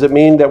David. Does it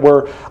mean that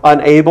we're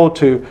unable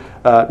to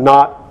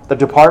not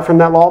depart from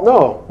that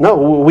law? No,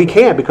 we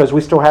can't, because we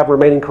still have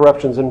remaining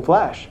corruptions in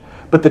flesh.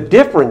 But the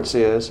difference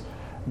is,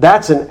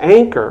 that's an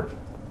anchor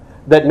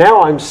that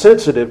now I'm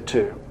sensitive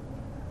to.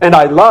 And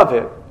I love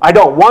it. I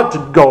don't want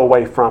to go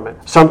away from it.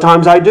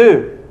 Sometimes I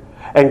do.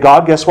 And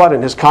God, guess what?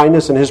 In His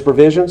kindness and His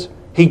provisions,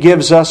 He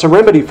gives us a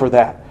remedy for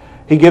that.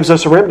 He gives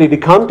us a remedy to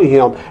come to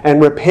Him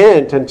and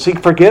repent and seek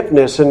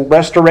forgiveness and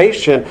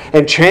restoration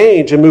and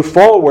change and move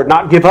forward,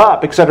 not give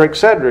up,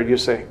 etc., you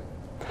see.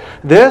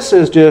 This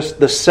is just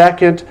the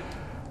second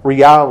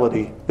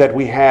reality that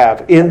we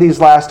have in these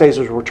last days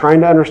as we're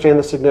trying to understand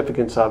the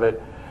significance of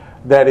it,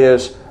 that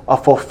is a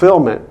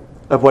fulfillment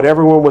of what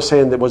everyone was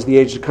saying that was the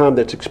age to come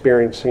that's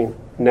experiencing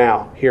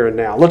now, here and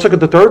now. Let's look at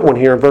the third one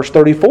here in verse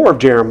 34 of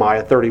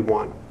Jeremiah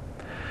 31.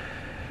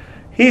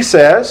 He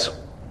says,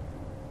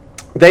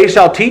 "They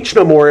shall teach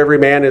no more every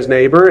man his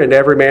neighbor and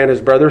every man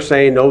his brother,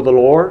 saying, Know the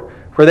Lord.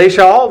 For they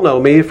shall all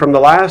know me, from the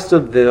last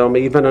of them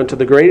even unto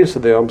the greatest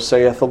of them,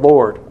 saith the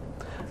Lord."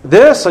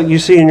 This, you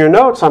see in your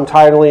notes, I'm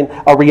titling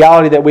a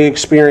reality that we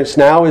experience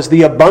now is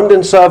the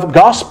abundance of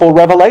gospel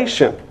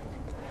revelation.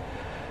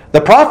 The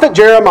prophet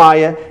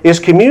Jeremiah is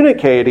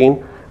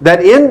communicating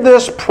that in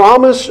this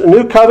promised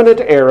new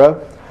covenant era,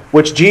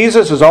 which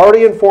Jesus has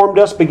already informed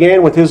us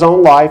began with His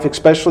own life,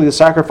 especially the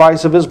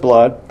sacrifice of His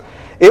blood,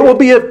 it will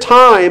be a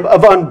time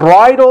of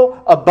unbridled,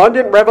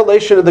 abundant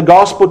revelation of the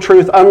gospel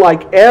truth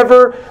unlike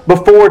ever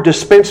before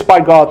dispensed by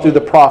God through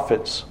the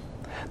prophets.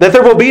 That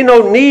there will be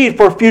no need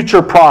for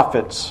future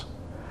prophets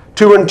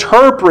to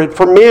interpret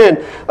for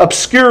men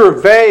obscure,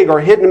 vague, or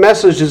hidden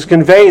messages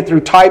conveyed through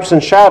types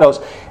and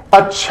shadows.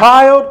 A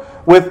child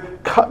with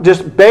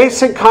just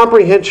basic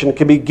comprehension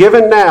can be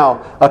given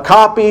now a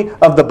copy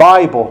of the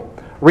Bible.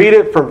 Read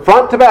it from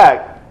front to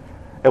back.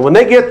 And when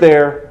they get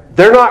there,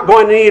 they're not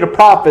going to need a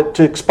prophet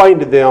to explain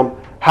to them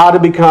how to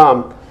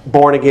become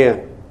born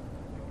again.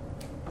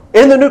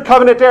 In the New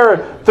Covenant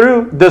era,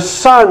 through the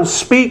Son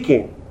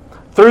speaking,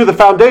 through the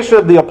foundation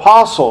of the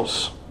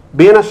apostles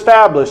being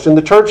established and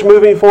the church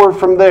moving forward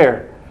from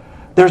there,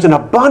 there's an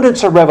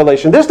abundance of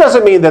revelation. This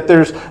doesn't mean that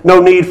there's no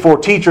need for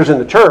teachers in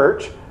the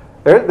church.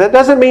 That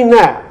doesn't mean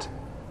that.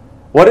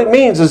 What it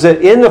means is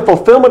that in the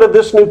fulfillment of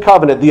this new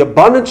covenant, the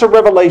abundance of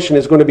revelation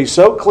is going to be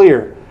so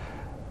clear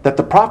that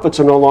the prophets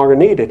are no longer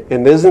needed.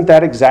 And isn't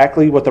that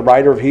exactly what the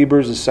writer of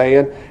Hebrews is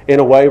saying? In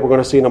a way, we're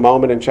going to see in a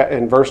moment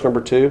in verse number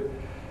 2.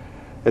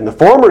 In the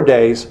former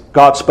days,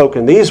 God spoke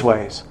in these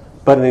ways.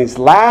 But in these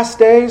last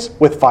days,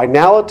 with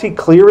finality,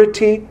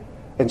 clarity,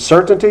 and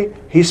certainty,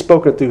 He's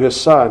spoken through His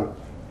Son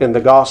in the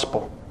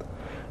gospel.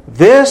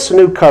 This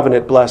new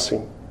covenant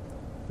blessing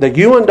that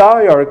you and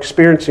I are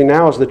experiencing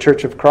now as the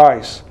Church of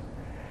Christ,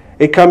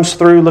 it comes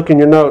through, look in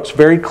your notes,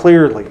 very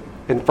clearly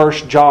in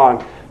 1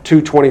 John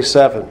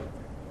 2:27.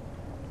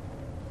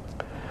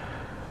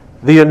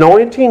 "The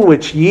anointing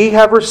which ye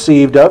have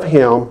received of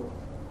Him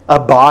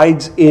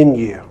abides in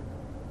you.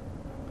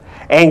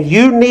 And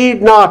you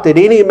need not that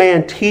any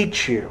man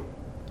teach you.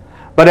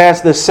 But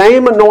as the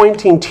same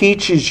anointing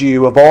teaches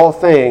you of all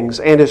things,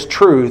 and is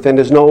truth, and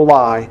is no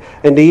lie,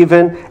 and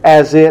even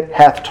as it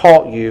hath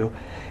taught you,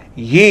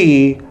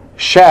 ye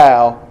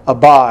shall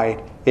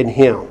abide in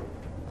Him."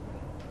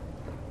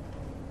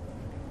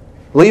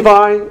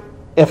 Levi,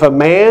 if a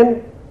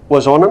man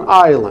was on an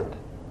island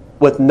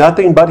with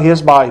nothing but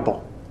his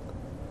Bible,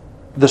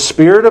 the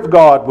Spirit of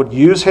God would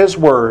use His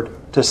Word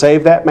to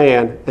save that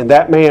man, and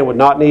that man would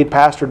not need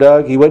Pastor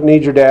Doug, he wouldn't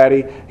need your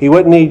daddy, he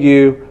wouldn't need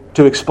you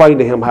to explain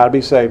to him how to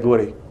be saved, would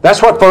he?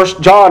 That's what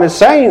 1 John is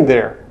saying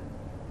there.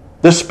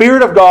 The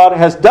Spirit of God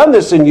has done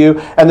this in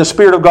you, and the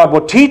Spirit of God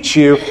will teach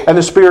you, and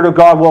the Spirit of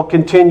God will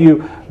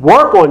continue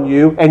work on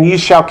you, and ye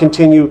shall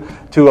continue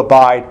to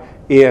abide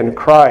in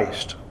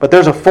Christ. But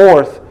there's a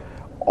fourth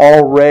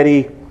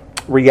already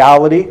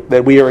reality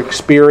that we are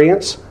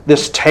experiencing,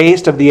 this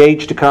taste of the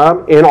age to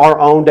come in our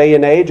own day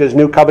and age as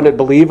New Covenant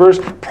believers,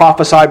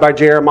 prophesied by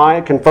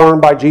Jeremiah,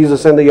 confirmed by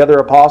Jesus and the other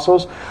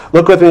apostles.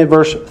 Look with me at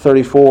verse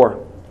 34.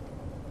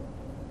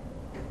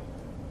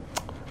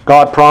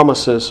 God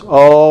promises,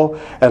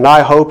 and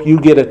I hope you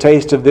get a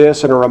taste of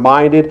this and are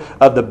reminded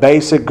of the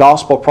basic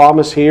gospel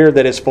promise here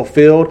that is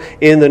fulfilled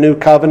in the New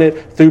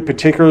Covenant through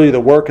particularly the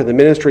work of the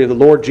ministry of the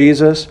Lord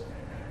Jesus.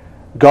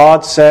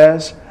 God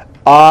says,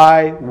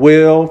 "I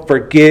will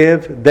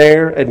forgive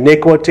their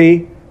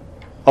iniquity."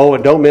 Oh,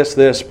 and don't miss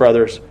this,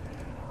 brothers.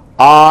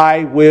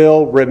 "I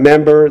will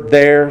remember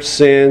their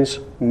sins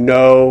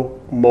no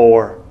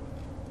more."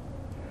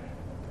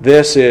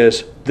 This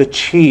is the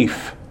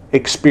chief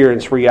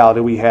experience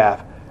reality we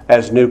have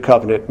as New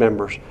Covenant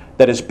members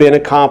that has been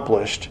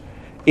accomplished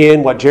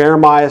in what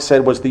Jeremiah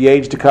said was the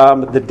age to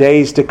come, the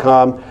days to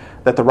come,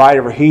 that the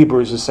writer of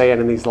Hebrews is saying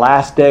in these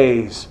last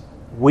days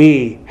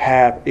we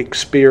have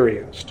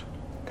experienced.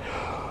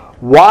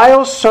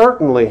 While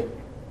certainly,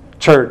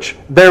 church,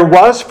 there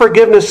was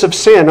forgiveness of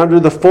sin under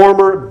the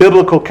former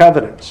biblical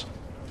covenants,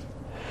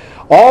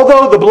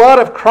 although the blood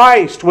of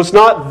Christ was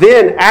not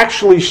then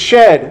actually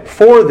shed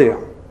for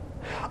them,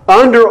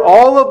 under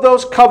all of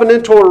those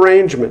covenantal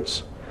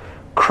arrangements,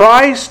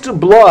 Christ's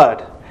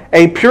blood,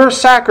 a pure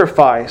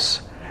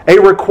sacrifice, a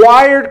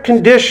required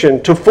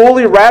condition to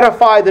fully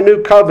ratify the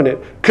new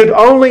covenant, could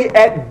only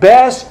at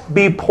best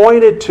be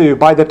pointed to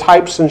by the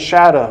types and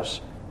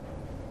shadows.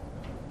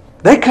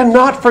 They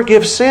cannot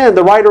forgive sin.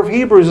 The writer of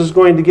Hebrews is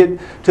going to get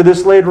to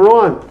this later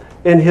on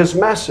in his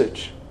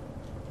message.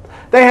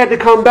 They had to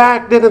come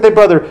back, didn't they,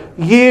 brother?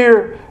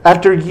 Year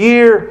after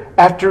year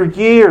after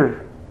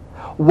year,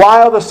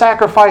 while the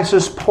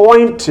sacrifices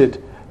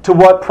pointed to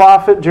what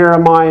prophet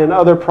Jeremiah and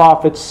other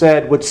prophets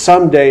said would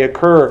someday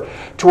occur,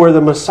 to where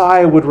the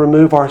Messiah would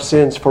remove our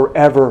sins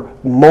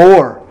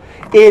forevermore.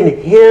 In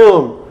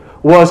Him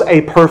was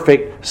a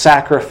perfect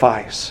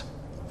sacrifice.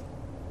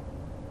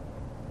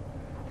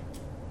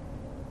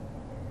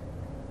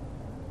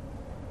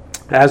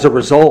 As a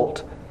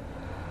result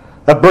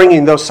of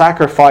bringing those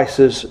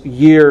sacrifices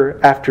year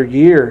after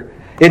year,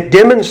 it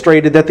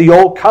demonstrated that the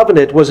old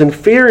covenant was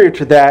inferior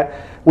to that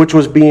which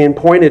was being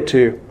pointed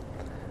to.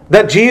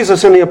 That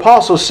Jesus and the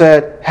apostles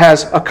said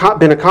has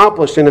been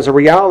accomplished and is a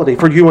reality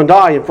for you and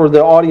I and for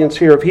the audience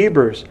here of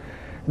Hebrews.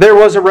 There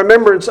was a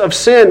remembrance of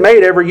sin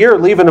made every year,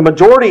 leaving a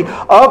majority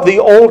of the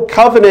old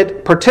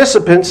covenant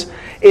participants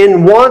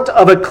in want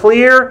of a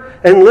clear,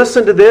 and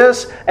listen to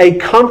this, a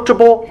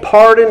comfortable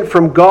pardon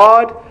from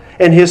God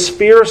and His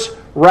fierce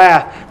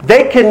wrath.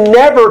 They can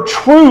never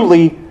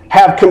truly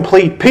have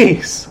complete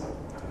peace.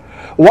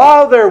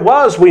 While there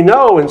was, we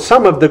know, in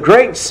some of the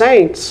great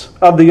saints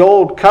of the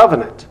old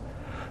covenant,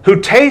 who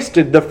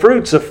tasted the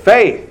fruits of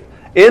faith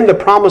in the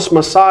promised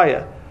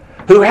Messiah,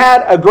 who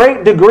had a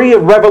great degree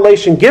of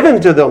revelation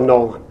given to them,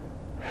 Nolan,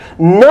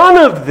 none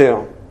of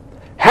them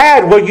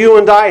had what you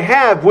and I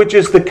have, which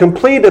is the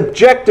complete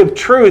objective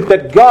truth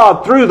that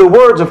God, through the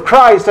words of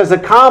Christ, has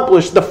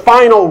accomplished the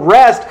final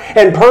rest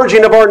and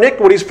purging of our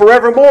iniquities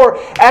forevermore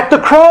at the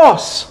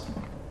cross.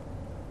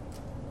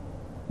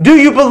 Do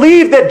you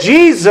believe that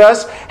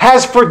Jesus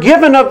has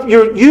forgiven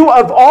you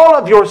of all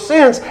of your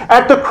sins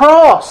at the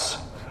cross?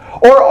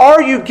 Or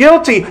are you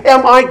guilty?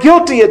 Am I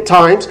guilty at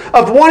times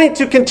of wanting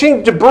to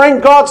continue to bring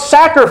God's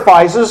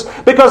sacrifices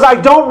because I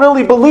don't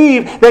really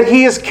believe that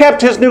He has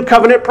kept His new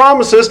covenant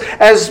promises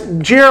as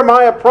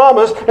Jeremiah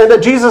promised and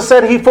that Jesus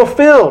said He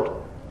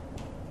fulfilled?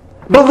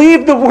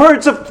 Believe the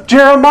words of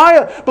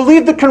Jeremiah.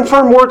 Believe the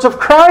confirmed words of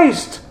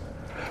Christ.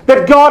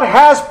 That God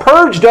has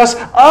purged us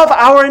of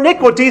our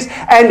iniquities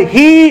and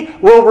He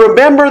will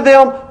remember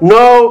them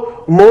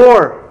no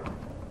more.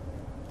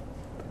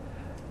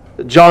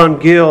 John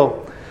Gill,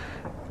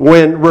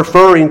 when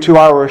referring to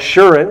our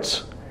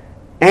assurance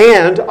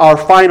and our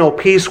final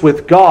peace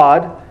with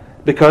God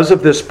because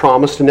of this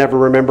promise to never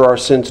remember our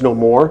sins no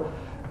more,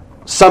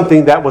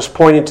 something that was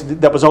pointed to,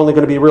 that was only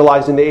going to be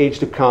realized in the age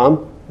to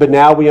come, but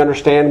now we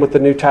understand with the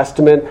New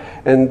Testament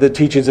and the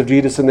teachings of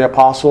Jesus and the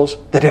apostles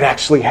that it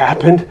actually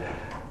happened.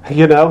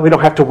 You know, we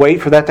don't have to wait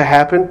for that to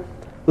happen.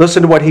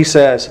 Listen to what he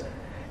says.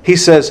 He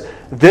says,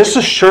 this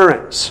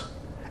assurance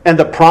and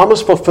the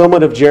promised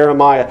fulfillment of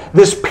Jeremiah,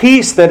 this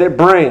peace that it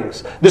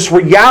brings, this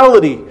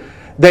reality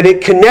that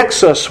it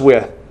connects us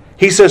with,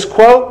 he says,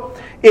 quote,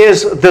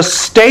 is the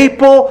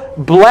staple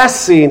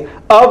blessing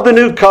of the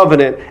new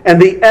covenant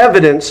and the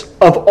evidence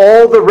of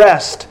all the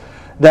rest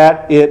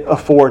that it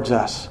affords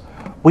us.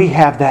 We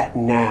have that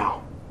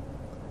now.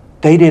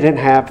 They didn't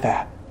have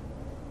that.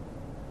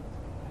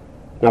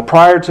 Now,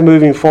 prior to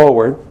moving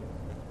forward,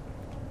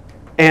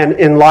 and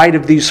in light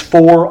of these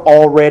four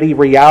already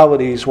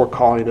realities, we're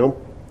calling them,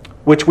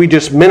 which we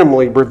just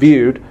minimally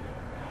reviewed,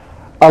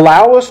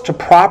 allow us to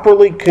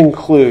properly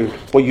conclude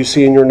what you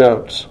see in your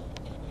notes.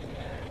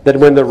 That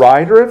when the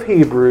writer of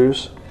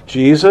Hebrews,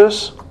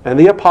 Jesus, and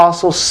the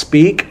apostles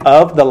speak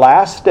of the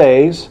last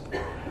days,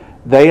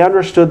 they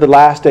understood the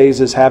last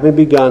days as having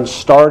begun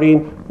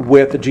starting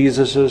with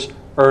Jesus'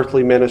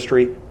 earthly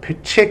ministry,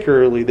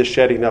 particularly the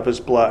shedding of His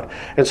blood.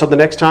 And so the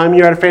next time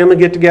you're at a family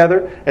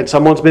get-together and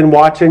someone's been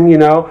watching,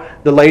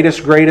 the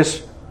latest,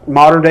 greatest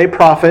modern-day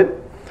prophet,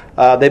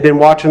 they've been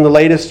watching the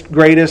latest,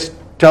 greatest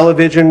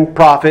television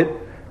prophet,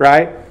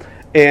 right?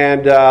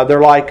 And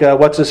they're like,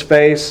 what's his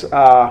face?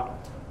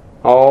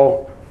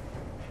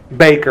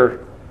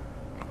 Baker.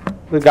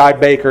 The guy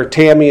Baker,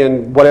 Tammy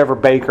and whatever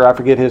Baker, I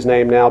forget his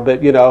name now,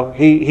 but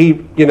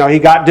he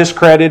got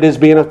discredited as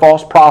being a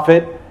false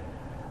prophet,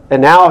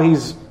 and now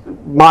he's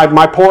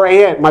my poor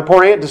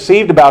aunt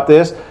deceived about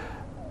this,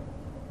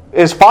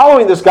 is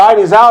following this guy, and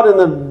he's out in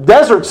the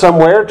desert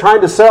somewhere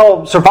trying to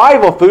sell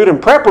survival food and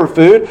prepper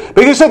food,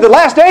 but he said the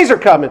last days are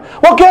coming.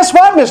 Well, guess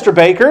what, Mr.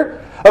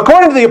 Baker?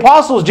 According to the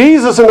apostles,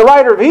 Jesus, and the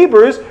writer of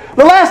Hebrews,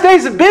 the last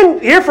days have been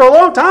here for a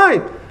long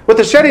time with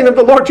the shedding of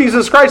the Lord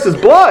Jesus Christ's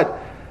blood.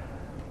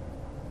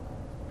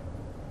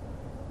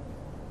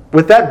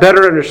 with that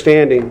better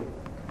understanding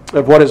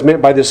of what is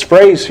meant by this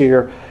phrase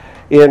here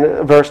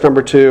in verse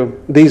number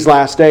 2, these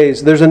last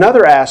days, there's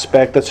another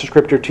aspect that the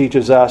Scripture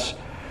teaches us,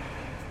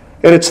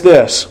 and it's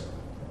this.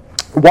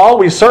 While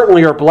we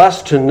certainly are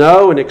blessed to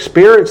know and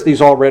experience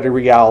these already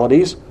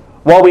realities,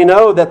 while we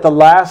know that the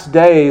last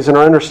days and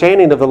our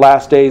understanding of the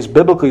last days,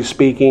 biblically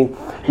speaking,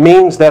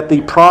 means that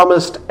the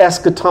promised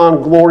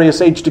eschaton,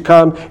 glorious age to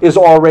come, is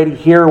already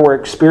here and we're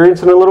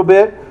experiencing it a little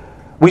bit,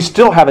 we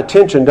still have a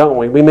tension, don't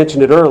we? We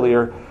mentioned it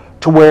earlier,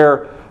 to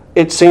where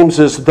it seems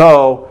as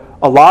though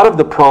a lot of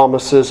the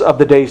promises of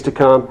the days to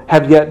come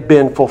have yet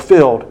been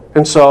fulfilled.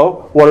 And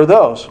so, what are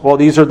those? Well,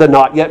 these are the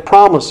not yet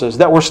promises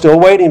that we're still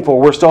waiting for,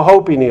 we're still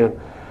hoping in.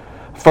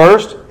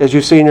 First, as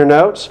you see in your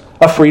notes,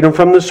 a freedom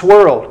from this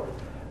world.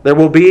 There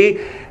will be,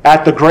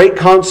 at the great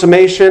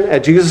consummation,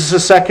 at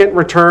Jesus' second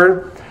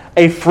return,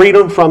 a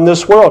freedom from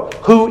this world.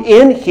 Who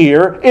in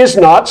here is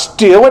not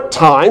still at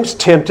times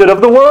tempted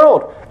of the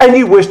world, and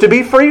you wish to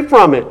be free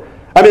from it?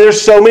 I mean,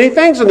 there's so many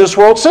things in this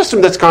world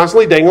system that's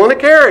constantly dangling a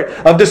carrot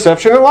of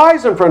deception and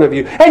lies in front of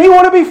you. And you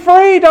want to be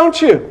free,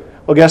 don't you?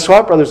 Well, guess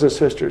what, brothers and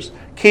sisters?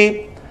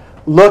 Keep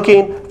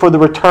looking for the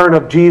return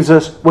of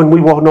Jesus when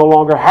we will no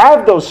longer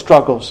have those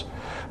struggles.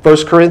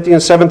 1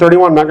 Corinthians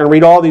 7:31, I'm not going to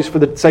read all these for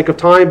the sake of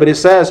time, but it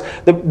says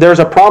that there's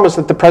a promise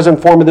that the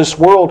present form of this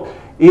world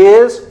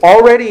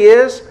already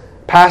is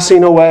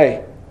passing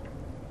away.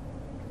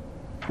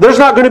 There's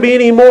not going to be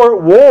any more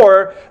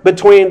war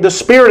between the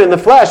spirit and the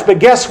flesh. But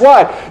guess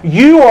what?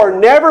 You are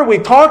never, we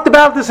talked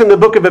about this in the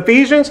book of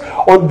Ephesians,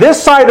 on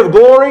this side of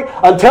glory,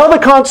 until the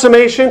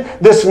consummation,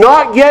 this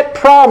not yet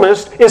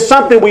promised is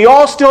something we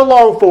all still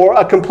long for,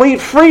 a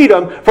complete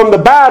freedom from the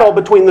battle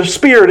between the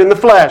spirit and the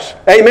flesh.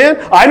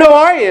 Amen? I know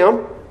I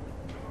am.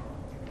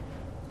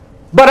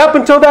 But up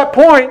until that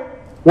point,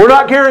 we're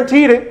not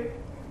guaranteed it.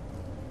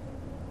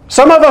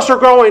 Some of us are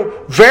growing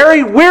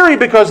very weary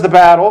because of the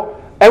battle,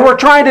 and we're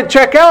trying to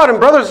check out. And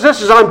brothers and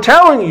sisters, I'm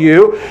telling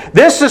you,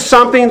 this is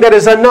something that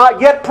is a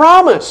not yet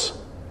promise.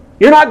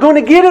 You're not going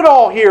to get it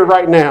all here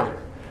right now.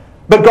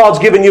 But God's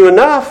given you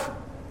enough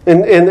in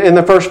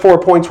the first 4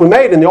 points we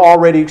made in the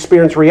already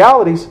experienced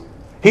realities.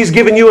 He's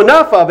given you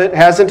enough of it,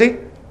 hasn't He?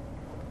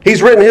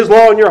 He's written His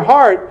law in your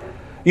heart.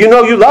 You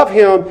know you love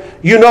Him.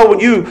 You know when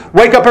you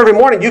wake up every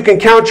morning, you can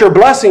count your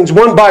blessings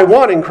one by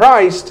one in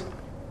Christ.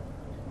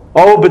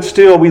 Oh, but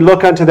still we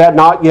look unto that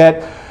not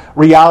yet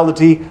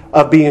reality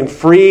of being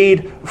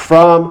freed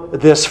from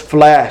this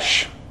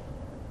flesh.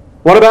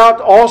 What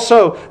about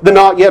also the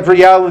not yet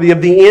reality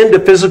of the end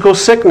of physical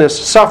sickness,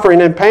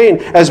 suffering, and pain,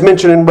 as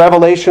mentioned in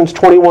Revelations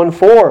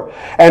 21:4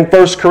 and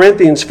 1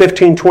 Corinthians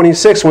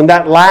 15:26, when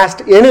that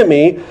last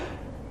enemy,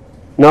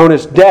 known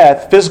as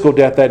death, physical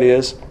death that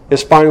is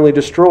finally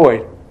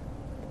destroyed.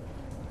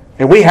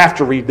 And we have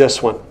to read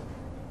this one,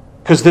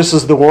 because this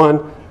is the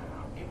one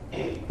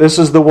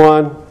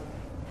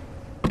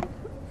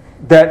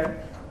that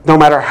no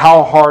matter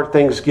how hard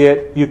things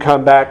get, you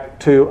come back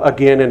to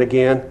again and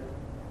again.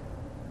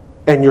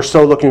 And you're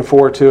so looking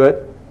forward to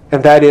it.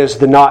 And that is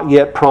the not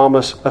yet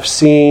promise of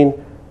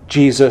seeing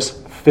Jesus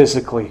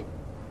physically.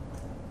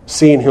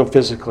 Seeing Him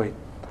physically.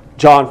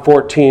 John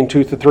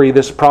 14:2-3,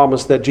 this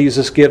promise that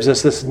Jesus gives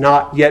us, this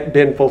not yet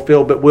been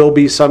fulfilled, but will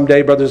be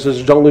someday. Brothers and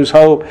sisters, don't lose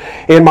hope.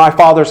 In my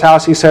Father's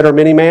house, He said, are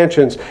many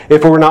mansions.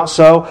 If it were not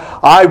so,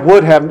 I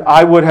would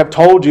have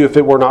told you if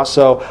it were not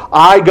so.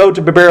 I go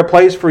to prepare a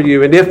place for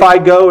you. And if I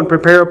go and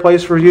prepare a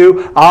place for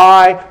you,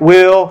 I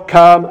will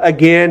come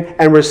again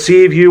and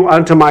receive you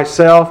unto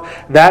myself,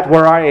 that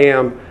where I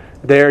am,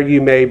 there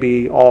you may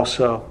be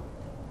also.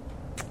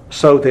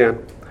 So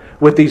then,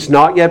 with these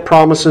not yet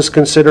promises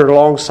considered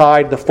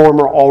alongside the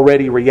former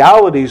already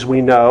realities, we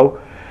know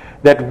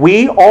that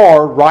we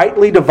are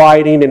rightly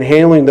dividing and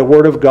handling the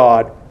Word of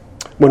God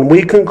when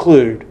we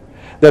conclude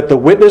that the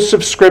witness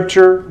of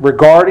Scripture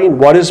regarding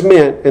what is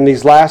meant in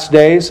these last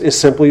days is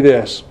simply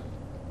this.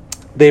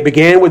 They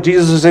began with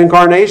Jesus'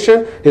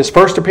 incarnation, His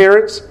first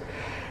appearance,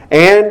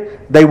 and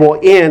they will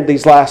end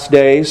these last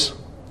days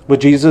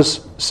with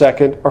Jesus'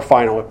 second or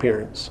final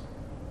appearance.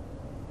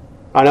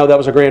 I know that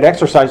was a grand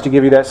exercise to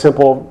give you that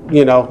simple,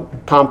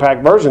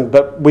 compact version,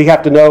 but we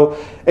have to know,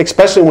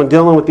 especially when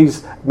dealing with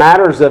these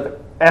matters of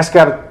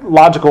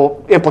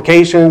eschatological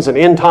implications and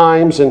end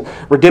times and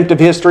redemptive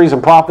histories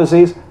and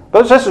prophecies.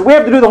 Brothers and sisters, we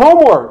have to do the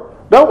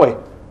homework, don't we?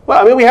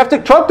 Well, we have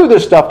to truck through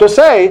this stuff to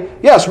say,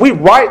 yes, we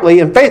rightly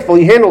and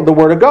faithfully handled the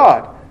Word of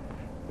God.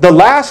 The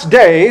last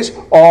days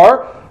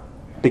are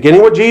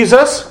beginning with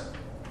Jesus,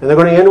 and they're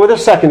going to end with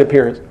His second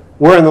appearance.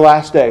 We're in the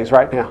last days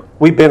right now.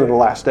 We've been in the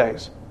last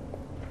days.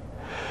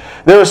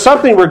 There is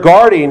something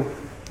regarding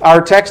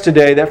our text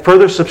today that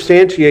further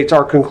substantiates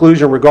our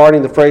conclusion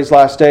regarding the phrase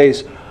last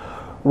days,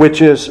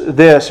 which is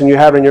this, and you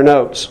have it in your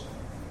notes.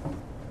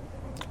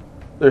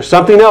 There's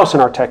something else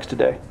in our text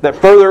today that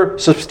further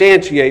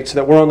substantiates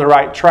that we're on the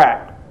right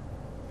track.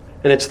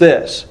 And it's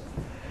this.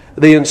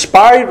 The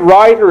inspired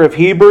writer of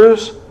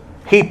Hebrews,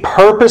 he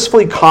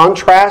purposefully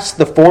contrasts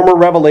the former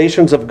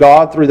revelations of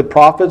God through the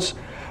prophets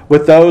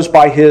with those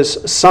by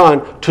His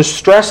Son to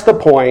stress the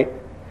point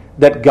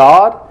that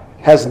God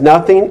has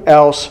nothing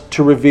else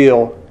to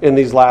reveal in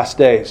these last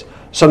days.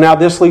 So now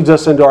this leads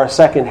us into our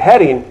second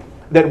heading,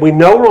 that we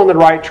know we're on the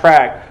right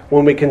track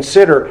when we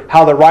consider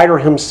how the writer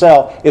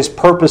himself is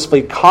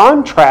purposefully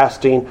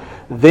contrasting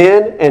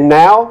then and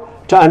now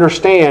to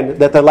understand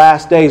that the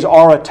last days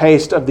are a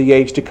taste of the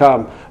age to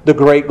come, the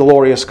great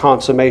glorious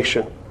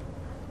consummation.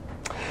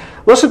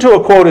 Listen to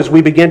a quote as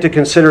we begin to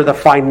consider the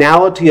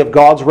finality of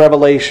God's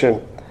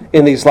revelation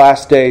in these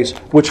last days,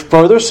 which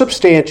further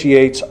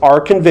substantiates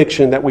our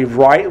conviction that we've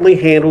rightly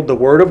handled the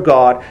Word of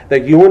God,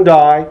 that you and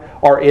I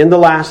are in the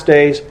last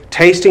days,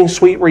 tasting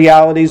sweet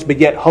realities, but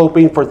yet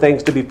hoping for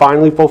things to be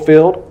finally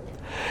fulfilled.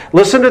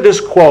 Listen to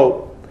this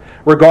quote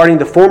regarding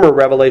the former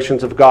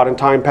revelations of God in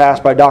time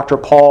past by Dr.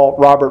 Paul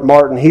Robert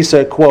Martin. He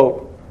said,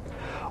 quote,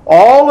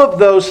 "All of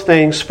those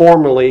things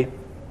formerly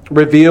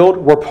revealed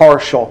were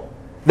partial.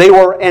 They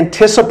were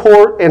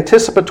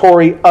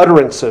anticipatory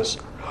utterances,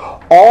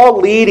 all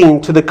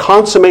leading to the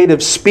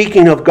consummative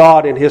speaking of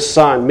God and His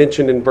Son,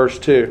 mentioned in verse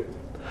 2.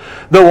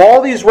 Though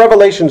all these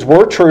revelations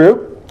were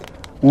true,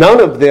 none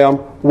of them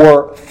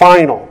were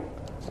final.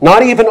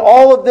 Not even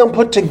all of them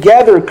put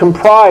together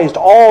comprised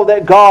all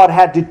that God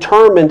had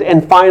determined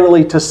and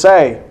finally to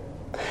say.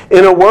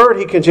 In a word,"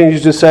 he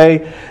continues to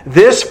say,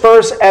 "this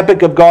first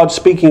epoch of God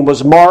speaking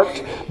was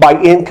marked by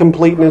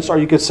incompleteness, or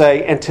you could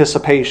say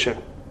anticipation.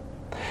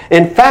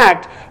 In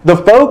fact, the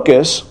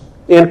focus,"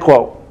 end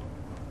quote.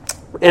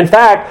 In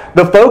fact,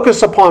 the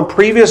focus upon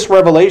previous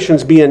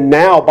revelations being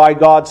now by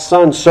God's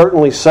Son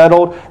certainly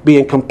settled,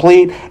 being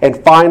complete and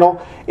final,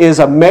 is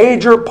a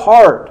major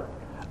part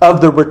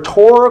of the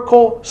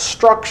rhetorical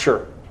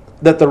structure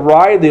that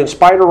the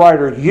inspired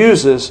writer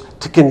uses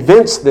to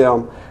convince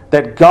them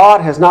that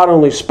God has not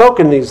only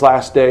spoken in these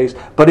last days,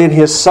 but in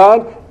His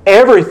Son,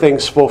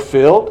 everything's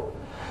fulfilled.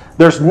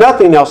 There's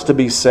nothing else to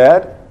be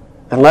said,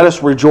 and let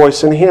us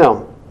rejoice in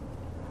Him.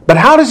 But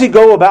how does he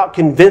go about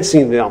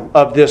convincing them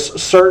of this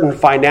certain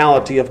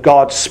finality of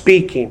God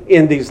speaking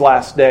in these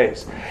last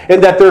days?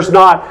 And that there's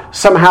not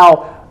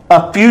somehow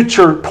a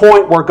future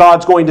point where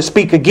God's going to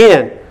speak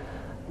again.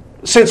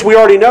 Since we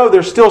already know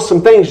there's still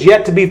some things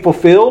yet to be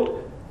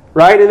fulfilled,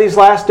 right, in these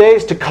last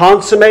days to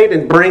consummate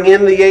and bring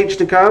in the age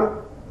to come.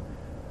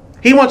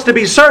 He wants to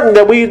be certain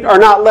that we are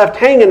not left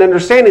hanging,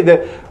 understanding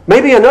that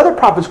maybe another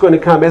prophet's going to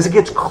come as it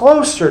gets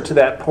closer to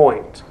that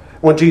point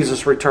when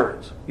Jesus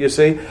returns. You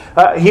see?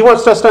 He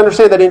wants us to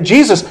understand that in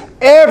Jesus,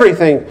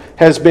 everything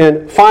has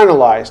been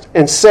finalized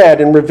and said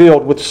and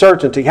revealed with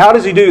certainty. How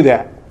does he do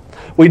that?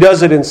 Well, he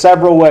does it in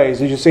several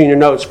ways, as you see in your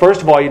notes.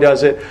 First of all, he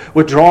does it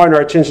with drawing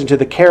our attention to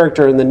the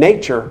character and the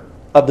nature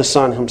of the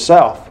Son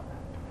himself.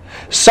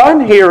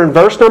 Son here in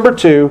verse number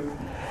 2,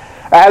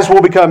 as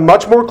will become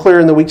much more clear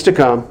in the weeks to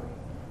come,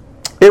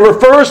 it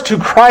refers to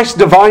Christ's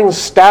divine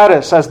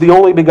status as the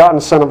only begotten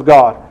Son of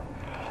God,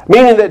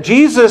 meaning that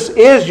Jesus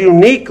is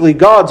uniquely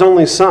God's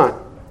only Son.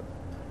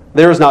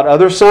 There is not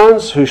other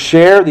sons who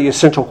share the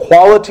essential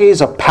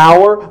qualities of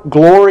power,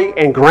 glory,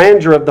 and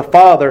grandeur of the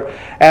Father,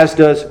 as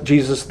does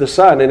Jesus the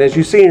Son. And as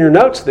you see in your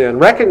notes then,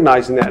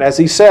 recognizing that, as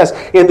he says,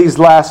 in these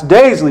last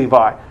days,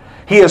 Levi,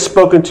 he has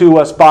spoken to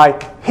us by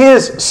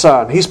his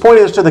Son. He's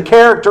pointing us to the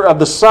character of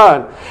the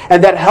Son,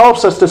 and that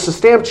helps us to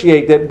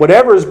substantiate that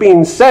whatever is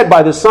being said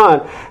by the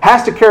Son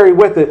has to carry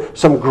with it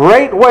some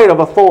great weight of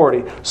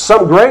authority,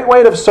 some great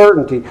weight of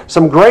certainty,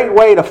 some great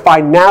weight of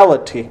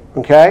finality.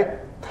 Okay?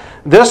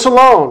 This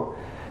alone,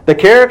 the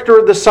character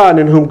of the Son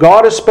in whom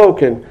God has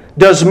spoken,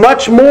 does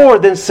much more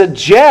than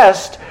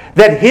suggest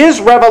that his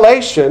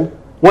revelation,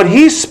 what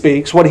he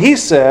speaks, what he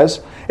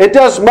says, it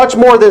does much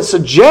more than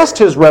suggest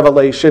his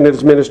revelation and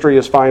his ministry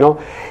is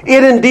final.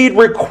 It indeed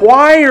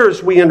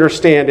requires we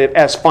understand it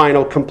as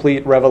final,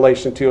 complete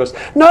revelation to us.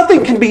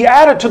 Nothing can be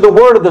added to the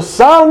word of the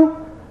Son.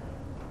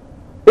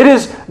 It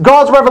is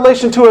God's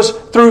revelation to us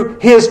through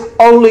his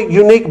only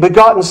unique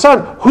begotten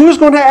Son. Who's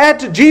going to add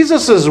to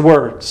Jesus'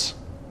 words?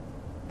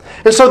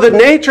 And so the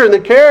nature and the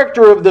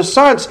character of the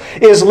sons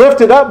is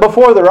lifted up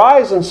before their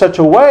eyes in such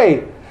a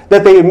way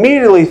that they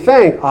immediately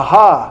think,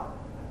 aha,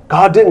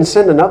 God didn't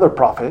send another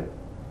prophet.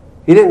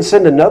 He didn't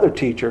send another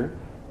teacher.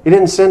 He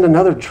didn't send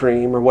another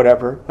dream or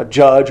whatever, a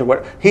judge or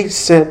whatever. He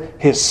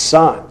sent his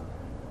Son.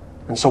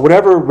 And so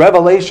whatever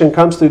revelation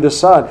comes through the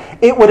Son,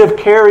 it would have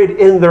carried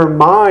in their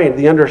mind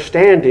the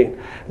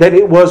understanding that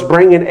it was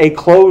bringing a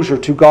closure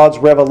to God's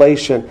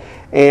revelation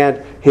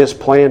and his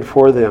plan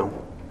for them.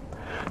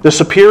 The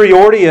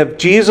superiority of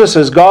Jesus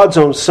as God's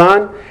own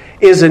Son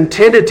is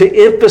intended to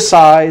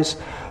emphasize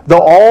the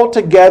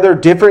altogether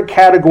different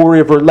category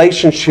of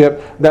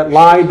relationship that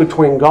lie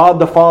between God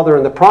the Father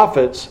and the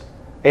prophets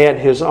and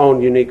his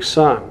own unique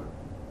Son.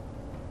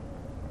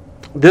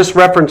 This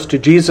reference to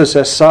Jesus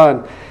as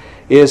Son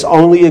is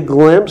only a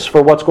glimpse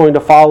for what's going to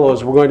follow,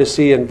 as we're going to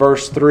see in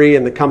verse 3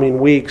 in the coming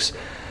weeks,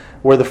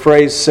 where the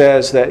phrase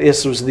says that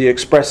this was the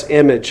express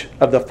image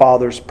of the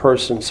Father's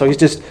person. So he's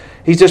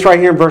just right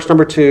here in verse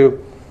number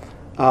 2,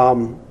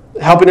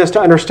 helping us to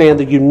understand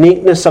the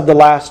uniqueness of the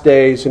last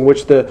days in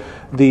which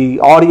the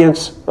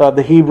audience of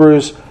the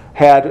Hebrews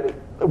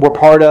were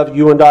part of,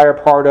 you and I are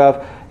part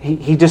of.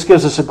 he just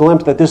gives us a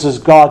glimpse that this is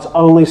God's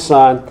only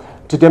Son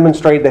to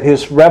demonstrate that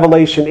His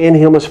revelation in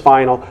Him is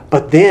final.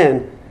 But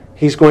then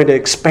He's going to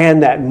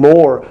expand that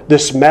more,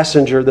 this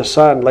messenger, the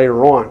Son,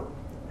 later on.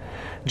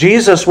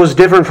 Jesus was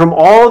different from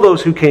all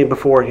those who came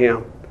before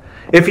Him.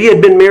 If He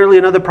had been merely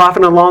another prophet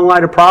in a long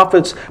line of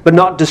prophets, but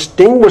not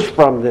distinguished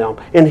from them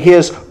in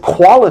His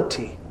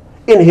quality,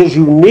 in His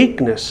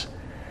uniqueness,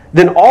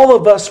 then all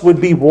of us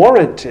would be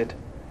warranted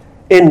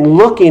in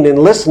looking and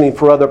listening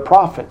for other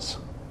prophets.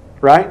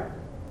 Right?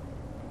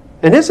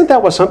 And isn't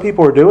that what some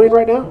people are doing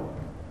right now?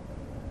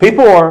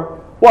 People are,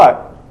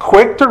 what?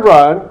 Quick to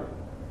run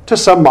to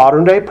some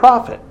modern day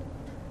prophet.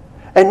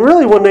 And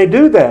really when they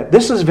do that,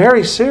 this is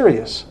very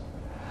serious.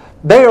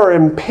 They are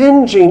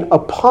impinging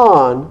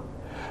upon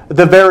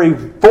the very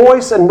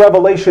voice and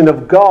revelation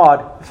of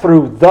God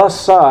through the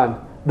Son,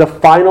 the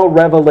final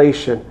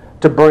revelation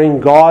to bring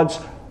God's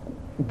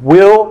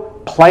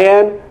will,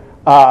 plan,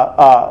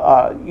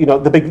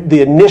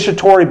 the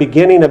initiatory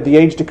beginning of the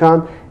age to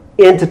come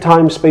into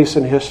time, space,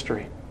 and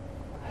history.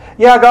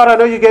 Yeah, God, I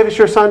know you gave us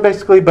your Son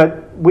basically,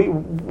 but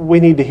we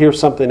need to hear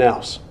something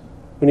else.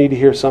 We need to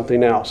hear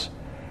something else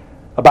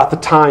about the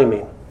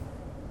timing,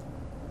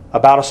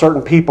 about a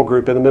certain people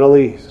group in the Middle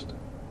East,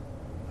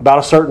 about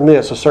a certain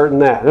this, a certain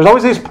that. There's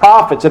always these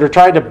prophets that are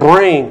trying to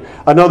bring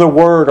another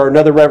word or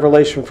another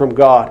revelation from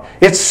God.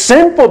 It's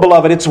sinful,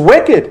 beloved. It's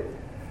wicked.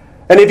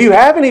 And if you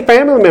have any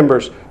family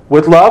members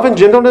with love and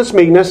gentleness,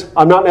 meekness,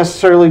 I'm not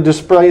necessarily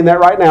displaying that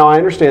right now, I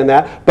understand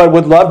that, but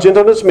with love,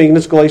 gentleness,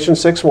 meekness, Galatians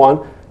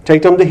 6:1,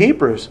 take them to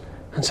Hebrews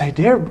and say,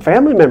 dear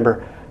family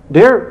member,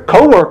 dear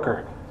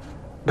co-worker,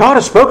 God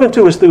has spoken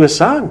to us through His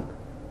Son.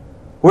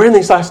 We're in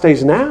these last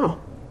days now.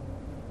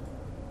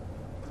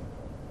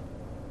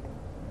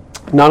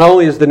 Not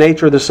only is the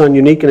nature of the Son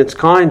unique in its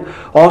kind,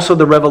 also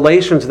the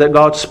revelations that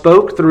God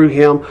spoke through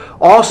Him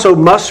also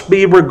must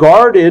be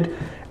regarded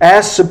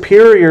as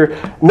superior,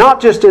 not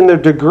just in their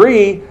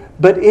degree,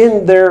 but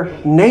in their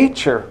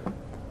nature.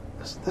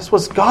 This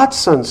was God's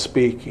Son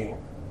speaking.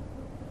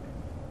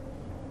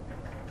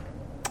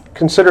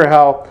 Consider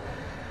how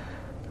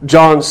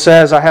John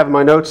says, I have in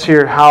my notes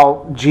here,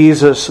 how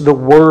Jesus, the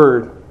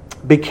Word,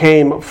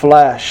 became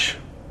flesh.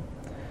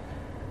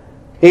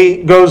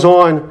 He goes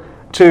on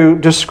to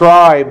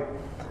describe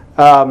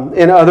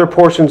in other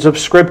portions of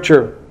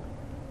Scripture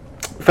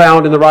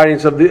found in the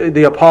writings of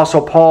the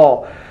Apostle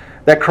Paul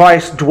that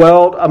Christ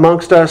dwelt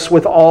amongst us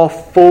with all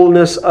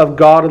fullness of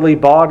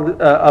Godhead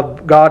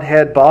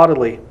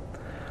bodily.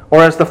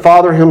 Or as the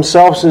Father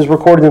Himself is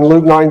recorded in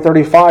Luke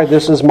 9:35,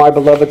 this is my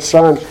beloved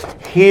Son.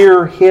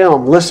 Hear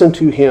Him, listen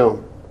to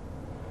Him.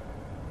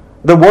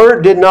 The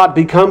Word did not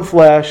become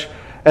flesh,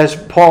 as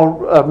Dr.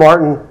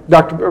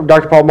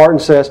 Paul Martin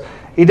says.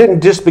 He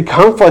didn't just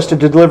become flesh to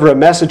deliver a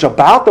message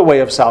about the way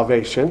of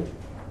salvation,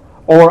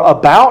 or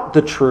about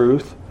the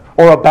truth,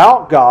 or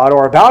about God,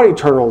 or about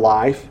eternal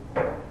life,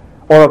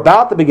 or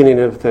about the beginning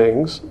of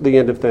things, the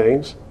end of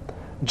things.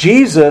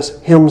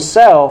 Jesus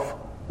Himself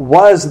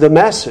was the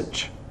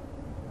message.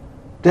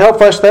 To help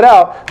flesh that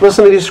out,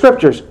 listen to these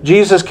scriptures.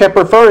 Jesus kept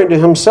referring to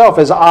Himself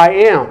as I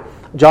am.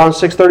 John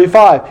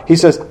 6:35, He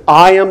says,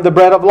 I am the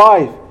bread of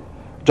life.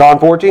 John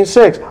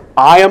 14:6,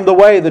 I am the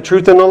way, the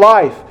truth, and the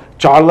life.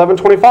 John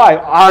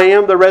 11:25, I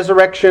am the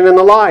resurrection and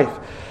the life.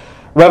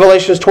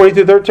 Revelations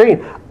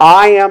 20-13,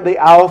 I am the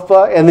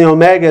Alpha and the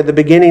Omega, the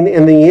beginning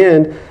and the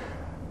end,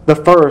 the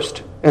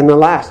first and the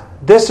last.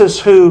 This is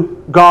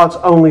who God's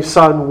only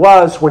Son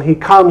was when He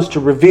comes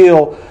to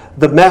reveal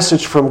the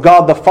message from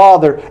God the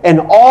Father. And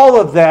all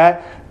of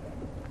that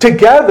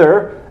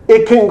together,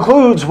 it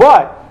concludes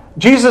what?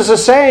 Jesus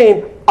is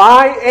saying,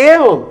 I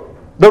am.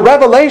 The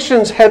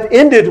revelations have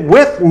ended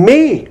with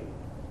me.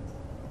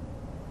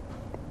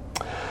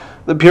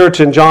 The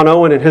Puritan John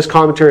Owen, in his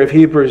commentary of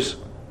Hebrews,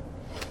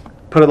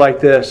 put it like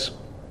this.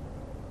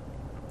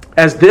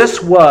 As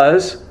this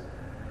was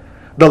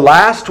the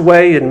last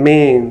way and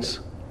means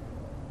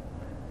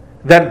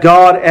that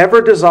God ever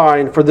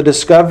designed for the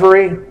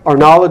discovery or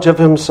knowledge of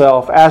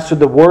Himself as to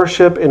the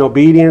worship and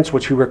obedience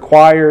which He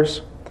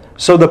requires,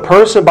 so the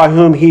person by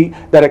whom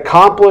that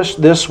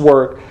accomplished this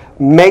work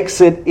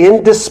makes it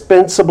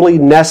indispensably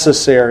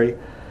necessary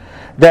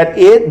that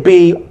it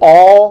be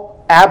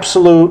all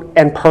absolute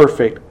and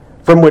perfect,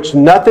 from which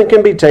nothing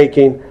can be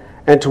taken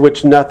and to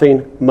which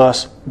nothing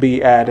must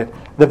be added.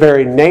 The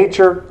very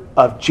nature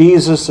of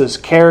Jesus'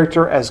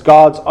 character as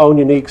God's own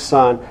unique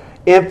Son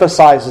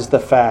emphasizes the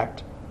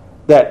fact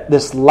that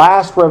this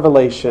last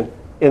revelation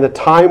in the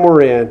time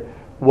we're in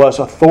was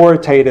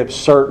authoritative,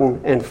 certain,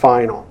 and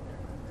final.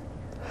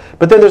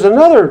 But then there's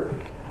another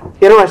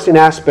interesting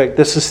aspect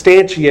that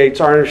substantiates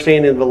our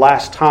understanding of the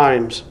last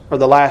times or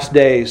the last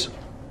days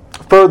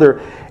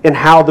further in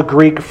how the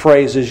Greek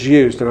phrase is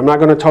used. And I'm not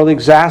going to totally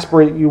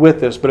exasperate you with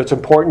this, but it's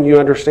important you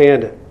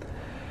understand it.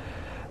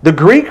 The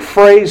Greek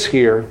phrase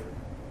here,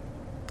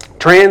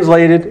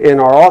 translated in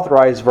our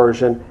authorized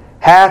version,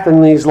 hath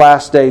in these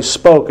last days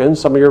spoken.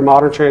 Some of your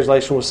modern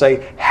translation will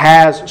say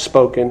has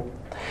spoken.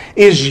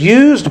 is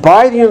used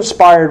by the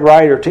inspired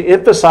writer to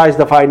emphasize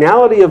the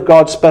finality of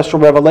God's special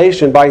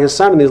revelation by His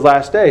Son in these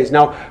last days.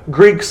 Now,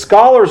 Greek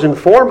scholars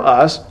inform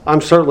us,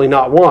 I'm certainly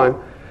not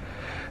one,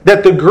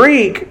 that the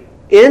Greek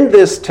in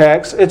this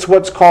text, it's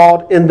what's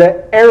called in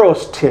the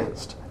aorist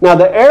tense. Now,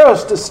 the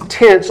aorist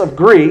tense of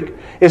Greek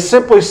is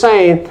simply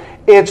saying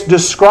it's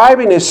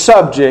describing a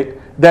subject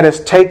that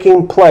is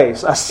taking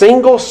place. A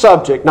single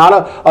subject,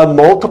 not a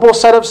multiple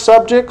set of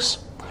subjects,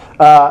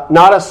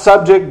 not a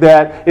subject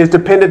that is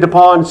dependent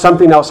upon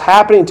something else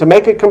happening to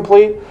make it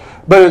complete.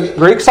 But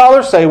Greek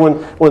scholars say when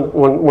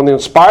the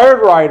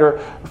inspired writer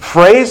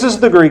phrases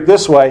the Greek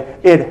this way,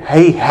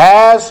 he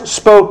has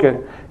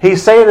spoken.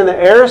 He's saying in the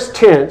aorist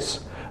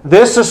tense,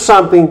 this is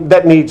something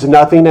that needs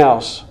nothing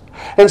else.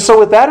 And so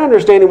with that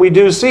understanding, we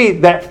do see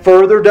that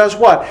further does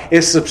what?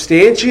 It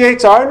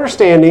substantiates our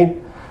understanding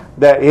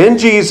that in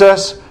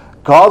Jesus,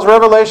 God's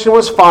revelation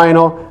was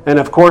final, and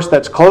of course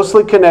that's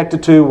closely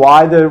connected to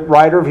why the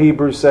writer of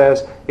Hebrews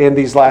says, in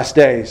these last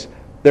days,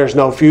 there's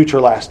no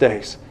future last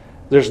days.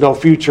 There's no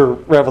future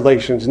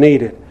revelations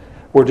needed.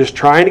 We're just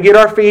trying to get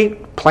our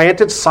feet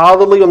planted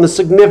solidly on the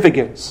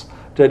significance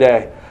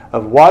today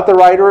of what the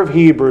writer of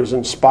Hebrews,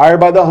 inspired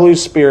by the Holy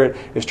Spirit,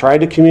 is trying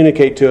to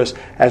communicate to us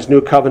as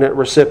New Covenant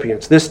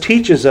recipients. This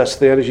teaches us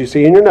then, as you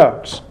see in your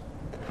notes,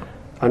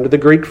 under the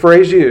Greek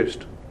phrase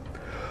used,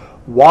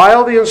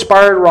 while the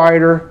inspired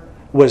writer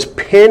was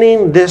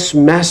penning this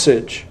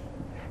message,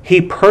 he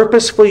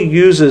purposefully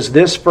uses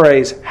this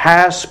phrase,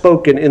 has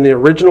spoken, in the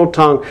original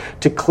tongue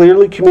to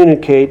clearly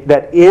communicate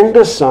that in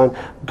the Son,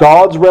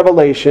 God's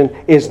revelation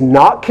is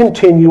not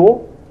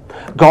continual.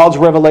 God's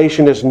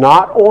revelation is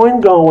not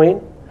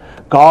ongoing.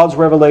 God's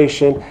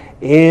revelation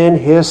in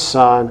His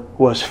Son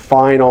was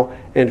final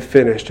and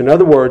finished. In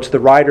other words, the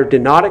writer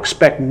did not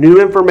expect new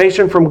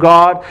information from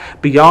God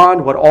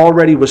beyond what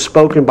already was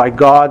spoken by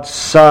God's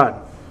Son.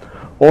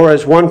 Or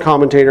as one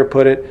commentator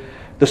put it,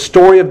 the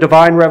story of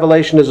divine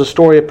revelation is a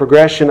story of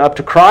progression up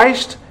to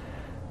Christ,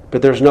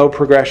 but there's no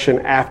progression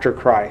after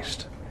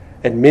Christ.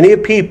 And many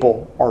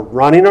people are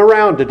running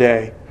around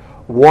today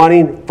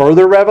wanting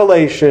further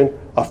revelation,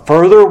 a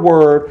further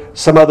word,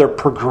 some other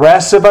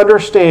progressive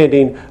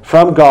understanding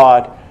from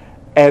God,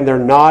 and they're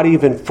not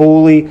even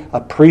fully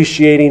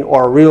appreciating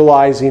or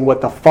realizing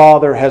what the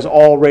Father has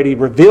already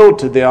revealed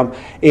to them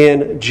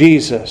in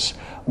Jesus.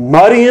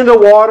 Muddying the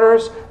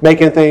waters,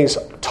 making things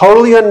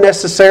totally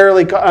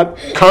unnecessarily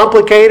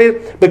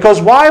complicated, because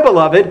why,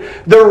 beloved?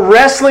 They're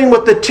wrestling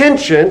with the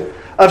tension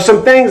of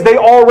some things they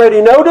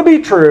already know to be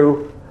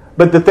true,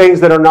 but the things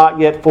that are not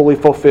yet fully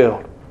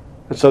fulfilled.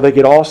 And so they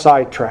get all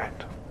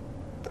sidetracked.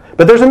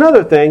 But there's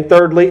another thing,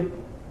 thirdly,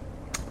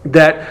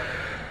 that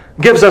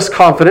gives us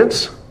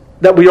confidence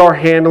that we are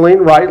handling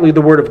rightly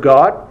the Word of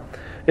God,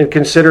 and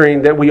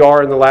considering that we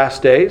are in the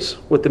last days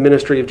with the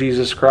ministry of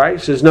Jesus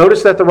Christ, is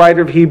notice that the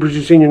writer of Hebrews,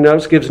 you see in your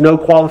notes, gives no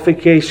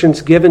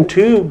qualifications given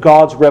to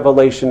God's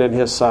revelation in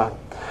His Son.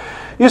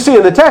 You see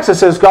in the text it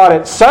says, God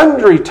at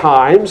sundry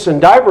times and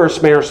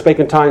diverse manners spake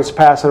in times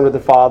past unto the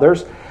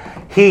fathers.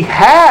 He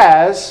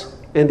has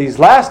in these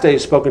last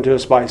days spoken to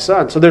us by His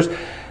Son. So there's,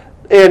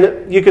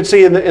 and you could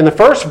see in the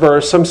first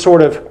verse some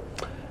sort of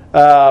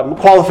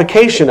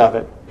qualification of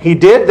it. He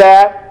did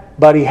that,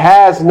 but He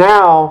has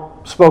now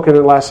spoken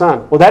in the last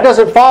Son. Well, that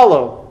doesn't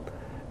follow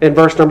in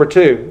verse number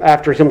 2,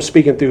 after Him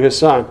speaking through His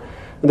Son.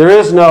 There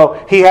is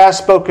no, He has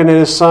spoken in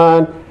His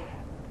Son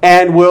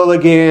and will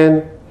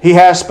again. He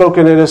has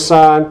spoken in His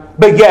Son,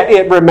 but yet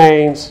it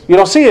remains. You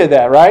don't see any of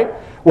that, right?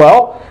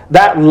 Well,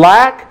 that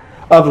lack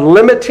of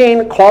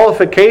limiting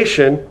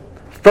qualification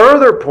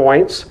further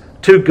points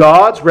to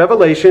God's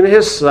revelation in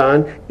His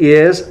Son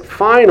is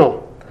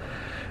final.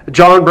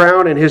 John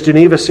Brown, in his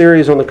Geneva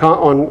series on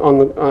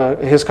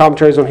his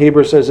commentaries on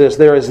Hebrews, says this: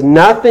 there is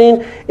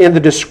nothing in the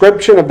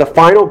description of the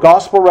final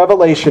gospel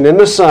revelation in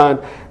the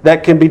Son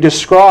that can be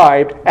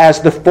described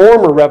as the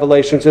former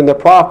revelations in the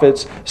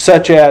prophets,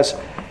 such as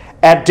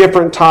at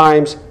different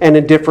times and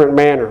in different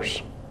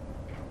manners.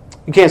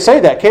 You can't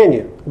say that, can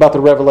you, about the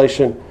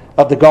revelation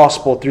of the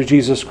gospel through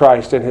Jesus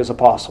Christ and His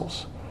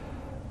apostles?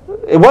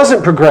 It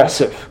wasn't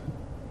progressive.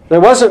 There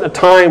wasn't a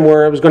time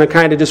where it was going to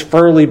kind of just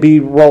furtherly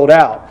be rolled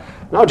out.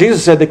 No,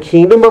 Jesus said the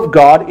kingdom of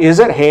God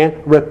is at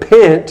hand.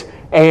 Repent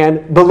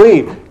and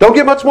believe. Don't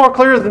get much more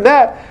clear than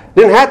that.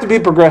 Didn't have to be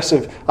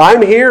progressive.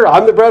 I'm here.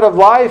 I'm the bread of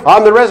life.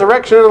 I'm the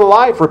resurrection and the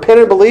life. Repent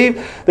and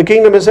believe. The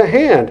kingdom is at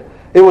hand.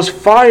 It was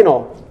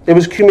final. It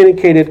was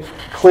communicated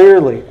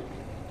clearly.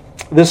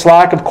 This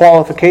lack of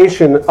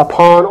qualification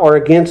upon or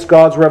against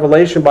God's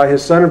revelation by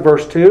His Son in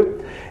verse 2,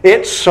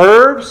 it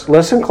serves,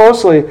 listen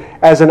closely,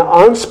 as an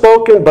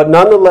unspoken but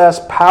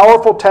nonetheless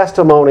powerful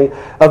testimony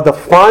of the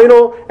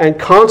final and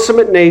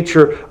consummate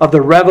nature of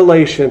the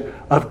revelation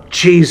of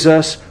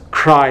Jesus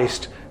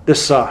Christ the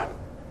Son.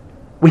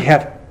 We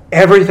have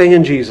everything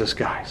in Jesus,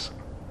 guys.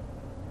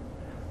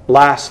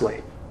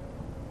 Lastly,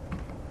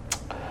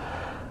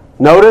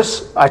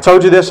 notice, I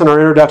told you this in our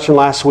introduction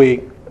last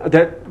week,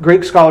 that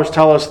Greek scholars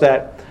tell us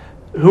that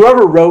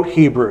whoever wrote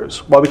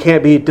Hebrews, while we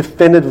can't be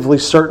definitively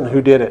certain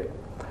who did it,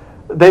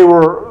 they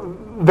were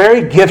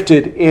very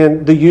gifted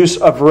in the use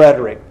of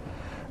rhetoric.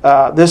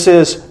 This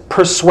is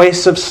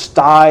persuasive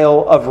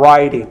style of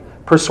writing,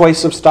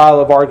 persuasive style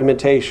of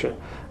argumentation.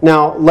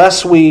 Now,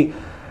 lest we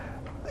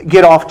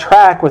get off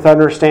track with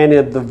understanding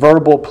of the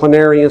verbal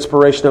plenary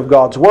inspiration of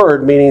God's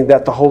Word, meaning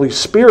that the Holy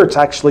Spirit's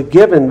actually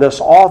given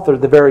this author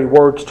the very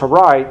words to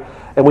write,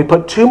 and we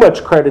put too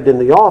much credit in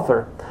the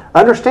author.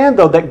 Understand,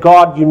 though, that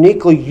God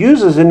uniquely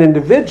uses an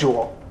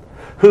individual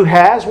who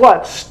has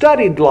what?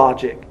 Studied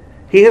logic.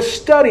 He has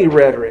studied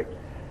rhetoric.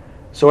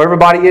 So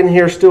everybody in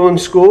here still in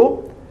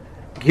school,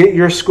 get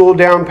your school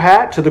down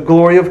pat to the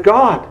glory of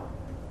God.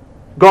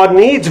 God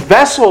needs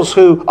vessels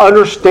who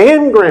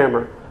understand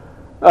grammar,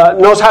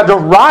 knows how to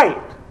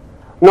write,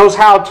 knows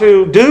how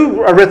to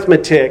do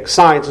arithmetic,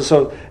 science, and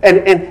so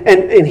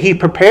and He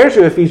prepares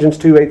you. Ephesians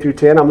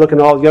 2:8-10. I'm looking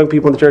at all the young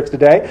people in the church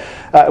today.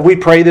 We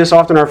pray this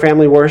often in our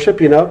family worship.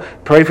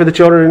 Pray for the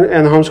children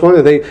and the homeschooling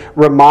that they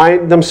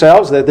remind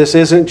themselves that this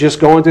isn't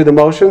just going through the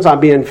motions. I'm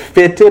being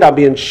fitted. I'm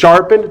being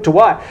sharpened to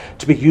what?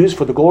 To be used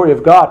for the glory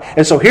of God.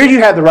 And so here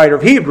you have the writer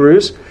of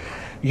Hebrews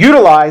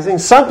utilizing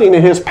something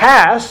in his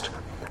past.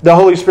 The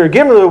Holy Spirit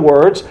giving the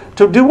words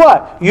to do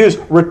what? Use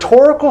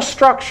rhetorical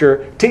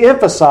structure to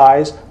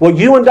emphasize what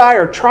you and I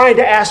are trying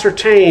to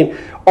ascertain.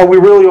 Are we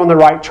really on the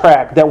right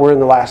track that we're in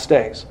the last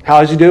days?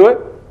 How does he do it?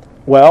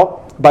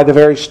 Well, by the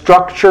very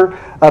structure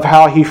of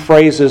how he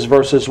phrases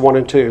verses 1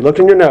 and 2. Look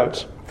in your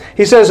notes.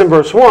 He says in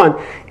verse 1,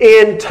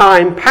 in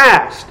time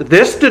past.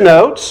 This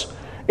denotes,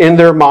 in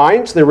their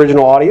minds, the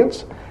original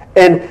audience,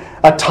 and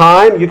a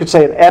time, you could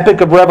say an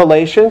epic of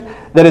revelation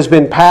that has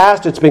been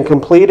passed, it's been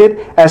completed,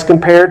 as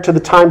compared to the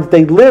time that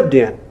they lived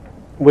in,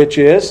 which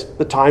is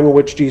the time in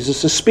which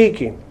Jesus is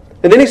speaking.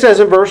 And then he says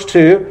in verse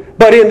 2,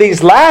 but in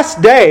these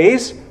last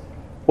days,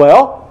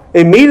 well,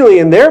 immediately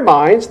in their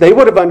minds, they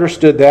would have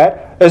understood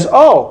that as,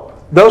 oh,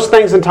 those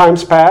things in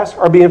times past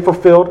are being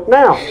fulfilled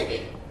now.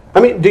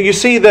 I mean, do you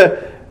see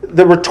the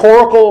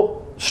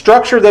rhetorical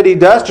structure that he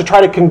does to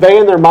try to convey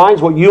in their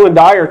minds what you and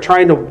I are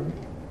trying to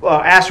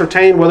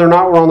ascertain whether or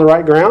not we're on the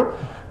right ground?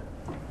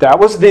 That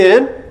was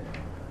then,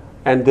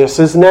 and this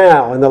is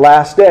now in the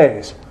last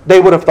days. They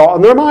would have thought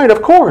in their mind,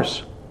 of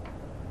course.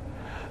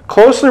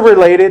 Closely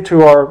related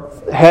to our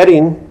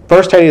heading,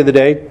 first heading of the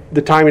day,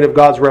 the timing of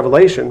God's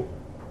revelation.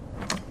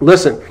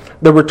 Listen,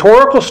 the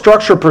rhetorical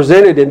structure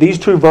presented in these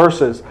two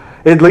verses,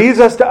 it leads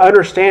us to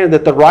understand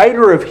that the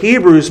writer of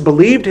Hebrews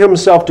believed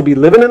himself to be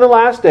living in the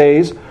last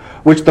days,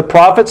 which the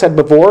prophets had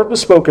before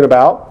spoken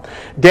about,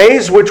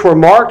 days which were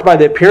marked by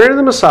the appearing of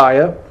the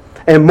Messiah,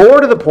 and more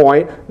to the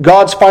point,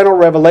 God's final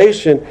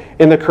revelation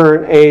in the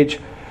current age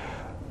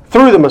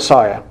through the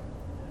Messiah.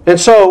 And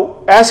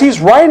so, as he's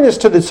writing this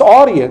to this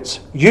audience,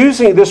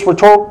 using this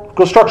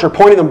rhetorical structure,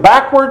 pointing them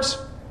backwards,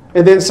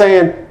 and then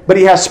saying, but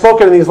he has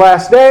spoken in these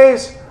last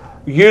days,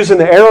 using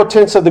the arrow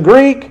tense of the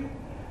Greek,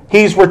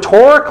 he's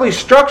rhetorically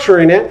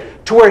structuring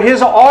it to where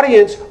his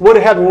audience would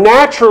have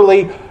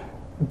naturally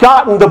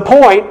gotten the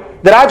point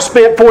that I've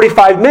spent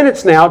 45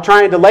 minutes now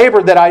trying to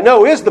labor that I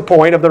know is the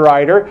point of the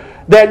writer,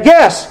 that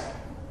yes,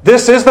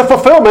 this is the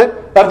fulfillment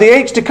of the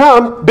age to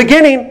come,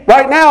 beginning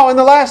right now in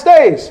the last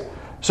days.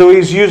 So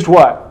he's used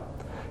what?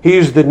 He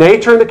used the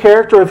nature and the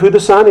character of who the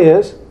Son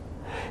is.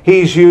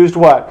 He's used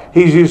what?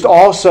 He's used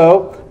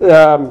also,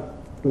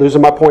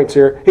 losing my points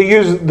here, he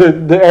used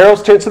the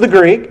aorist tense of the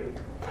Greek.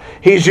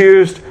 He's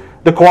used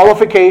the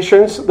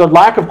qualifications, the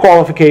lack of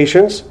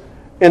qualifications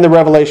in the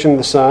revelation of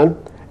the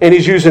Son. And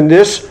he's using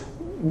this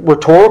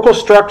rhetorical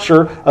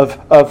structure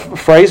of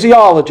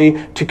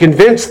phraseology to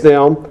convince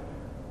them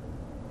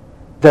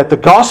that the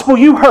gospel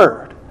you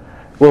heard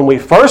when we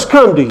first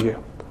come to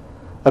you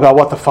about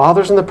what the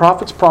fathers and the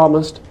prophets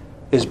promised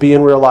is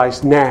being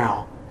realized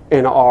now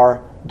in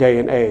our day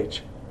and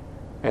age.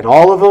 And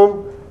all of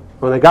them,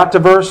 when they got to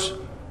verse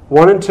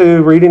 1 and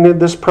 2, reading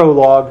this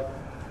prologue,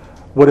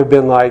 would have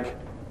been like,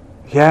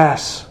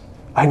 yes,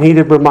 I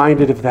needed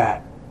reminded of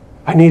that.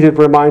 I needed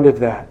reminded of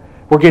that.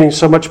 We're getting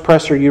so much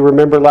pressure. You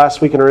remember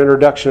last week in our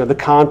introduction of the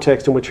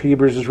context in which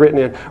Hebrews is written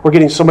in. We're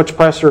getting so much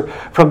pressure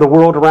from the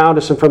world around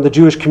us and from the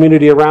Jewish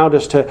community around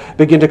us to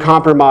begin to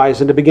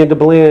compromise and to begin to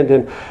blend.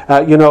 And,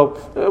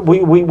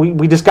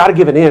 we just got to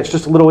give an inch,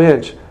 just a little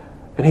inch.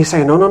 And he's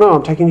saying, no,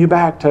 I'm taking you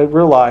back to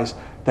realize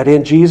that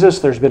in Jesus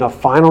there's been a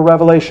final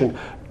revelation.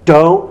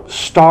 Don't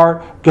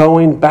start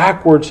going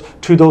backwards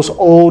to those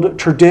old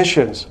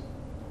traditions.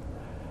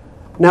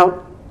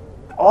 Now,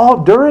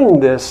 all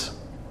during this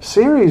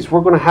series,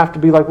 we're going to have to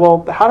be like,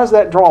 well, how does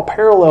that draw a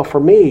parallel for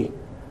me?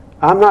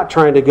 I'm not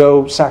trying to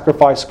go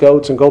sacrifice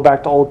goats and go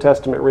back to Old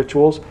Testament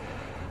rituals.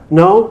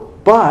 No,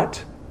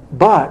 but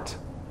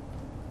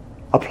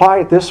apply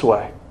it this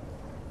way.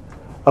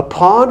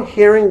 Upon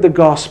hearing the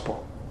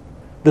gospel,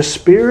 the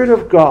Spirit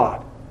of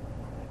God,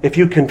 if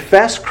you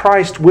confess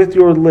Christ with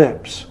your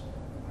lips,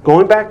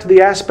 going back to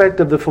the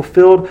aspect of the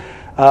fulfilled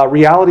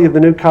reality of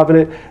the new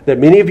covenant that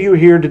many of you are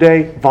here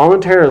today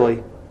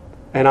voluntarily,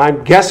 and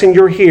I'm guessing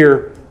you're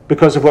here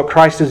because of what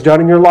Christ has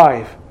done in your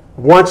life.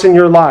 Once in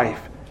your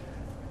life,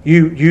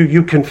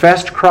 you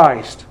confessed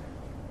Christ.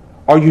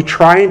 Are you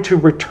trying to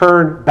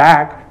return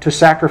back to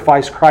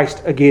sacrifice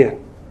Christ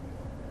again?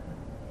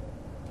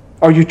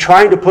 Are you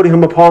trying to put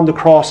Him upon the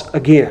cross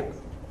again?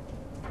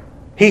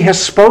 He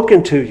has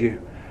spoken to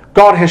you.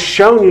 God has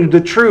shown you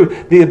the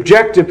truth, the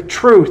objective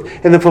truth,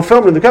 and the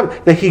fulfillment of the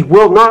covenant, that He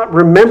will not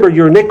remember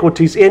your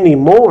iniquities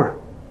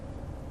anymore.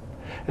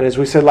 And as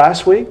we said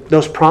last week,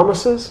 those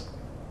promises,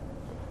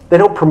 they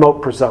don't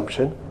promote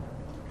presumption.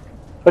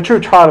 A true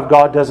child of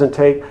God doesn't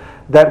take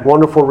that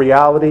wonderful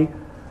reality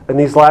in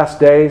these last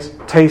days,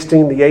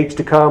 tasting the age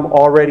to come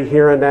already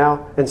here and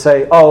now, and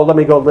say, oh, let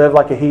me go live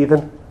like a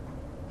heathen.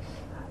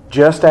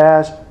 Just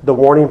as the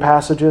warning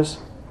passages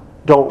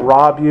don't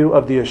rob you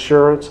of the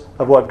assurance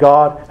of what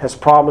God has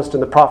promised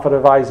in the prophet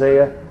of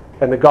Isaiah,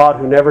 and the God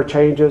who never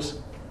changes,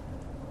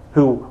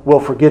 who will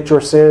forget your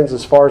sins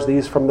as far as the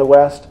east from the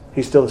west,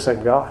 He's still the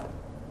same God.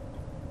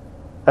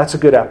 That's a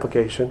good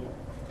application.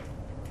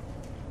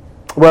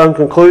 Well, in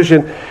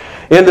conclusion,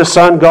 in the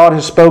Son, God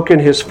has spoken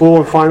His full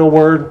and final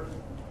word.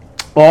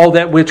 All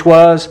that which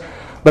was,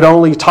 but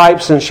only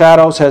types and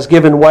shadows, has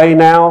given way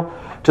now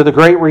to the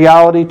great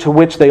reality to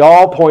which they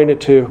all pointed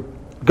to.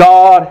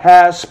 God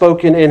has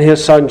spoken in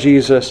His Son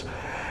Jesus.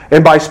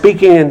 And by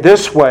speaking in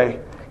this way,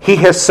 He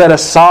has set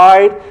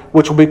aside,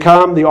 which will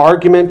become the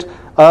argument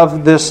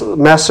of this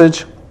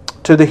message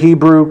to the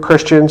Hebrew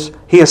Christians,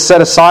 He has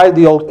set aside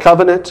the old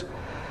covenant.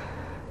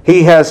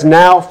 He has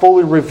now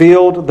fully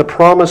revealed the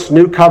promised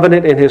new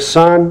covenant in His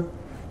Son.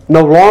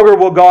 No longer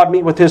will God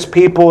meet with His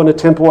people in the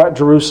temple at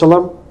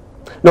Jerusalem.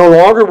 No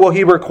longer will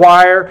He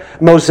require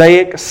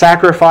Mosaic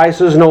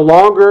sacrifices. No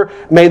longer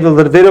may the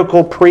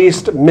Levitical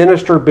priest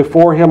minister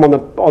before Him on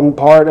the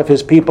part of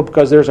His people,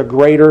 because there's a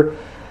greater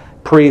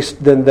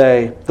priest than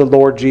they, the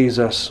Lord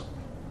Jesus.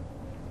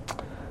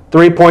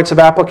 3 points of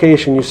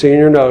application you see in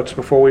your notes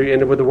before we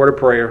end with the word of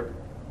prayer.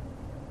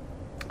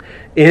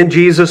 In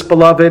Jesus,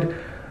 beloved,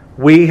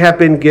 we have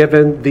been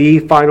given the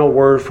final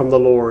word from the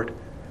Lord.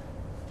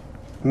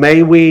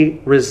 May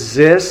we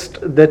resist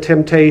the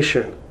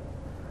temptation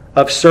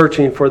of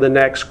searching for the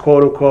next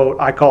quote-unquote,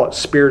 I call it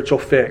spiritual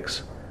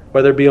fix,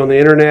 whether it be on the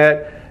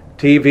internet,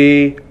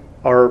 TV,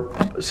 or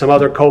some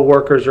other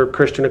co-workers or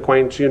Christian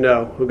acquaintance you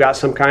know who got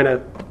some kind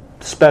of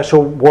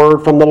special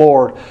word from the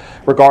Lord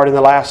regarding the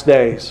last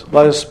days.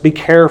 Let us be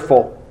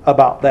careful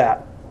about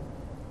that.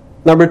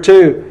 Number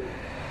 2,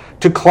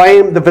 to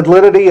claim the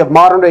validity of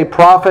modern-day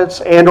prophets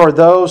and or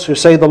those who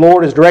say the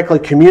Lord is directly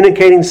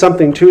communicating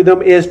something to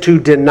them is to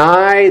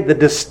deny the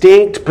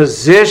distinct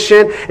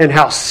position and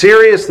how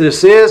serious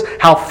this is,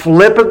 how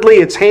flippantly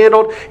it's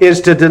handled, is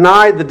to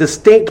deny the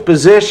distinct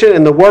position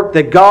and the work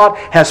that God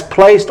has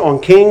placed on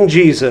King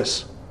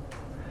Jesus.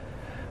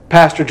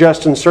 Pastor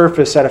Justin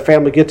Surface at a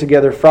family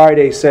get-together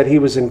Friday said he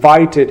was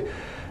invited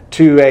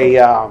to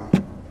a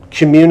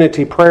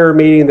community prayer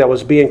meeting that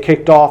was being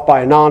kicked off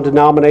by a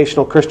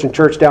non-denominational Christian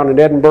church down in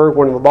Edinburgh,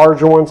 one of the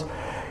larger ones.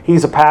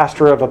 He's a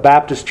pastor of a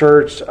Baptist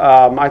church.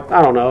 I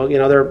don't know,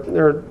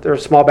 they're a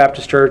small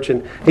Baptist church,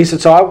 and he said,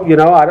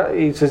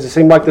 he says it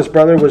seemed like this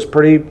brother was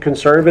pretty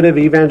conservative,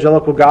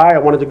 evangelical guy. I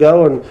wanted to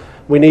go, and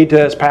we need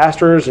to, as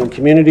pastors and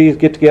communities,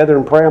 get together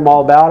and pray. I'm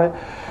all about it.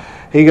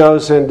 He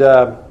goes, and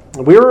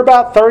we were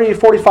about 30,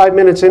 45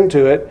 minutes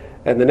into it.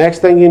 And the next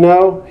thing you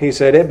know, he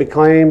said, it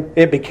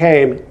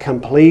became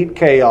complete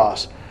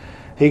chaos.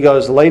 He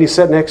goes, the lady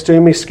sitting next to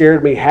me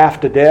scared me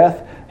half to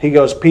death. He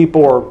goes,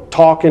 people are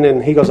talking,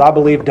 and he goes, I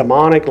believe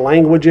demonic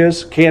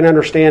languages, can't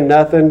understand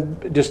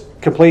nothing,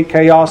 just complete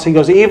chaos. He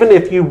goes, even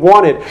if you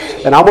wanted,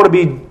 and I want to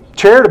be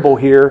charitable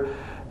here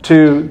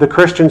to the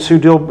Christians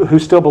who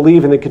still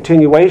believe in the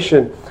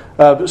continuation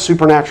of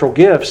supernatural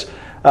gifts.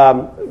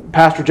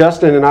 Pastor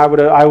Justin and I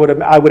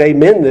would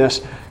amen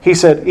this. He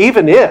said,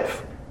 even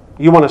if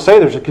you want to say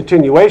there's a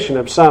continuation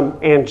of some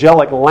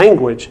angelic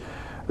language,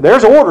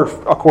 there's order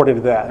according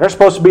to that. There's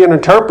supposed to be an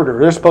interpreter.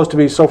 There's supposed to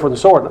be so forth and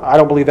so on. I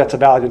don't believe that's a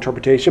valid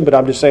interpretation, but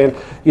I'm just saying,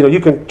 you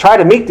can try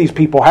to meet these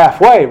people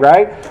halfway,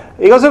 right?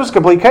 He goes, it was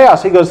complete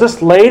chaos. He goes,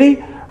 this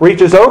lady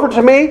reaches over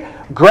to me,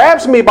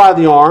 grabs me by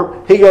the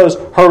arm. He goes,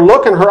 her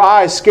look in her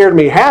eyes scared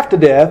me half to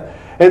death,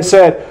 and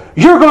said,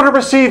 you're going to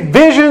receive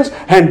visions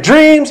and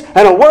dreams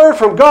and a word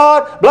from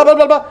God, blah, blah,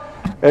 blah, blah.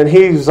 And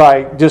he's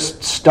like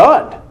just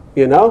stunned,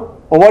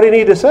 Well, what do you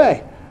need to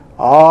say?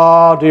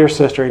 Oh, dear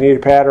sister, you need to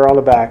pat her on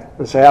the back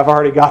and say, I've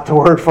already got the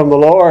word from the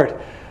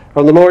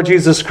Lord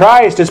Jesus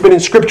Christ. It's been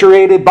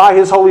inscripturated by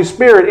His Holy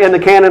Spirit in the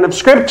canon of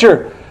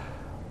Scripture.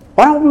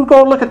 Why don't we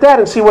go look at that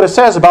and see what it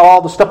says about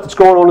all the stuff that's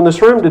going on in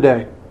this room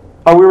today?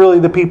 Are we really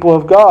the people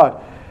of God?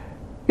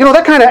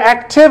 That kind of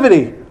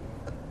activity,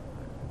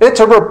 it's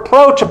a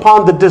reproach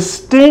upon the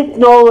distinct,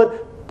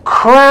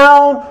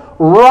 crown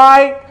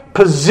right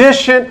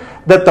position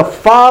that the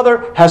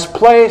Father has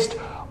placed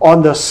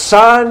on the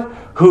Son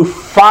who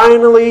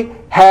finally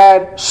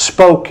had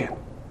spoken.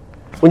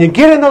 When you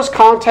get in those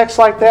contexts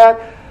like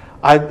that,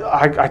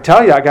 I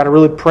tell you, I got to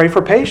really pray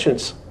for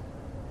patience.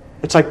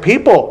 It's like,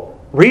 people,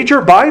 read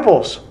your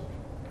Bibles.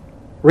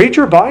 Read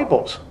your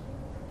Bibles.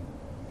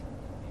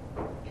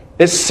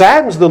 It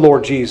saddens the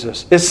Lord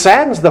Jesus. It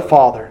saddens the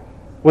Father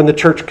when the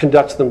church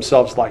conducts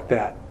themselves like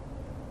that.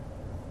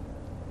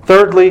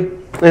 Thirdly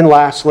and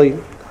lastly,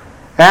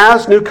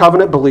 as New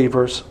Covenant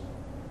believers,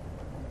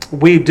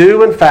 we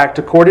do, in fact,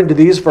 according to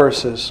these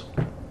verses,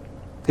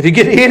 if you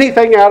get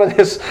anything out of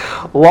this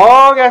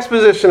long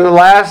exposition in the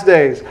last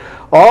days,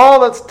 all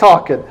that's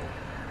talking,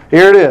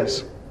 here it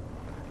is.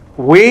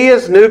 We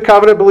as New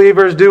Covenant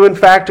believers do, in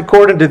fact,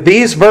 according to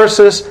these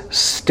verses,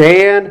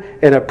 stand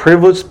in a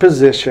privileged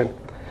position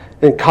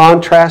in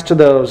contrast to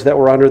those that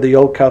were under the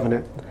Old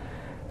Covenant.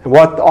 And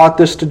what ought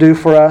this to do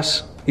for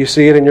us? You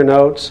see it in your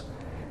notes.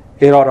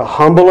 It ought to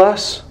humble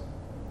us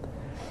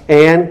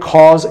and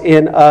cause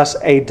in us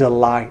a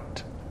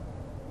delight.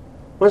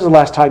 When's the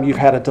last time you've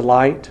had a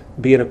delight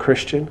being a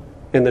Christian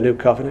in the New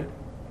Covenant?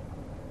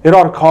 It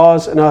ought to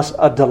cause in us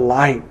a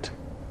delight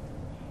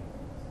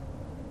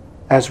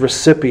as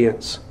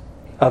recipients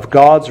of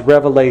God's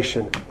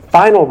revelation,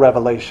 final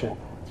revelation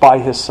by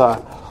His Son.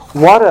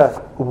 What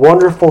a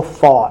wonderful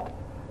thought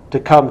to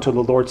come to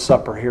the Lord's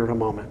Supper here in a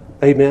moment.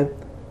 Amen.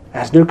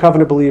 As New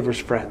Covenant believers,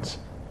 friends,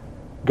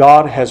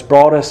 God has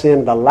brought us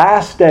in the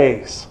last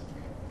days,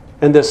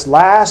 in this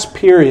last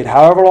period,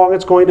 however long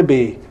it's going to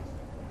be.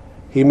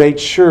 He made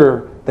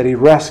sure that He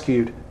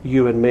rescued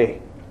you and me.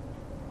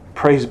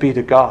 Praise be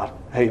to God.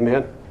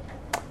 Amen.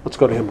 Let's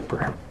go to Him in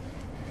prayer.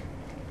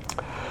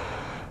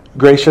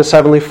 Gracious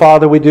Heavenly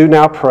Father, we do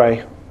now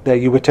pray that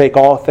You would take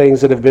all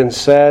things that have been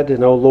said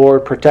and, O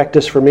Lord, protect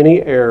us from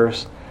any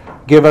errors.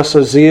 Give us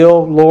a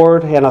zeal,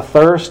 Lord, and a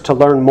thirst to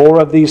learn more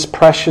of these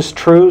precious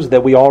truths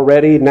that we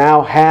already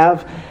now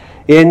have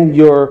in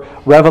Your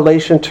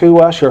revelation to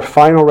us, Your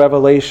final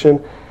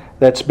revelation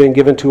that's been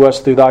given to us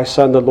through Thy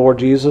Son, the Lord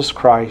Jesus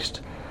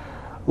Christ.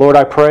 Lord,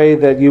 I pray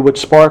that You would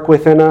spark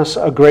within us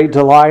a great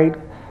delight,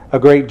 a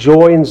great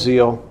joy and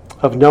zeal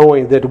of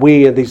knowing that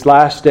we in these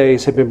last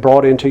days have been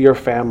brought into Your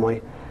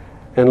family.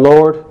 And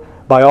Lord,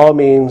 by all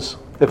means,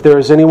 if there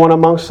is anyone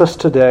amongst us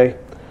today,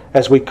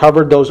 as we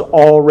covered those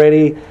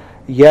already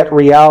yet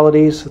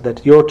realities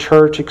that Your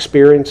church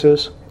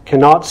experiences,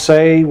 cannot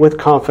say with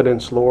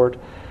confidence, Lord,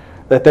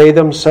 that they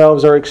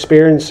themselves are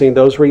experiencing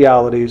those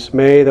realities,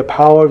 may the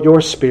power of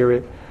Your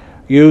Spirit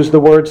use the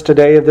words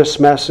today of this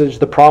message,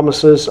 the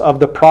promises of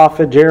the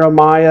prophet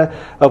Jeremiah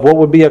of what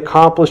would be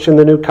accomplished in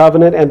the New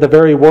Covenant, and the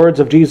very words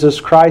of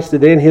Jesus Christ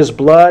that in His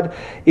blood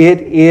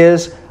it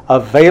is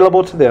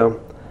available to them.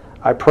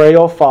 I pray,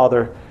 O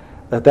Father,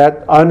 that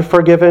that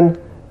unforgiven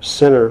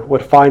sinner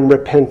would find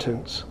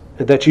repentance,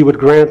 and that You would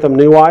grant them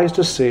new eyes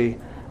to see,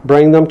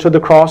 bring them to the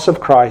cross of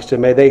Christ,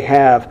 and may they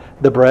have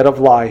the bread of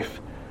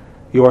life,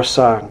 Your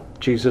Son,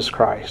 Jesus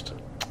Christ.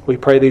 We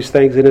pray these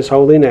things in His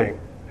holy name.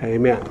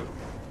 Amen.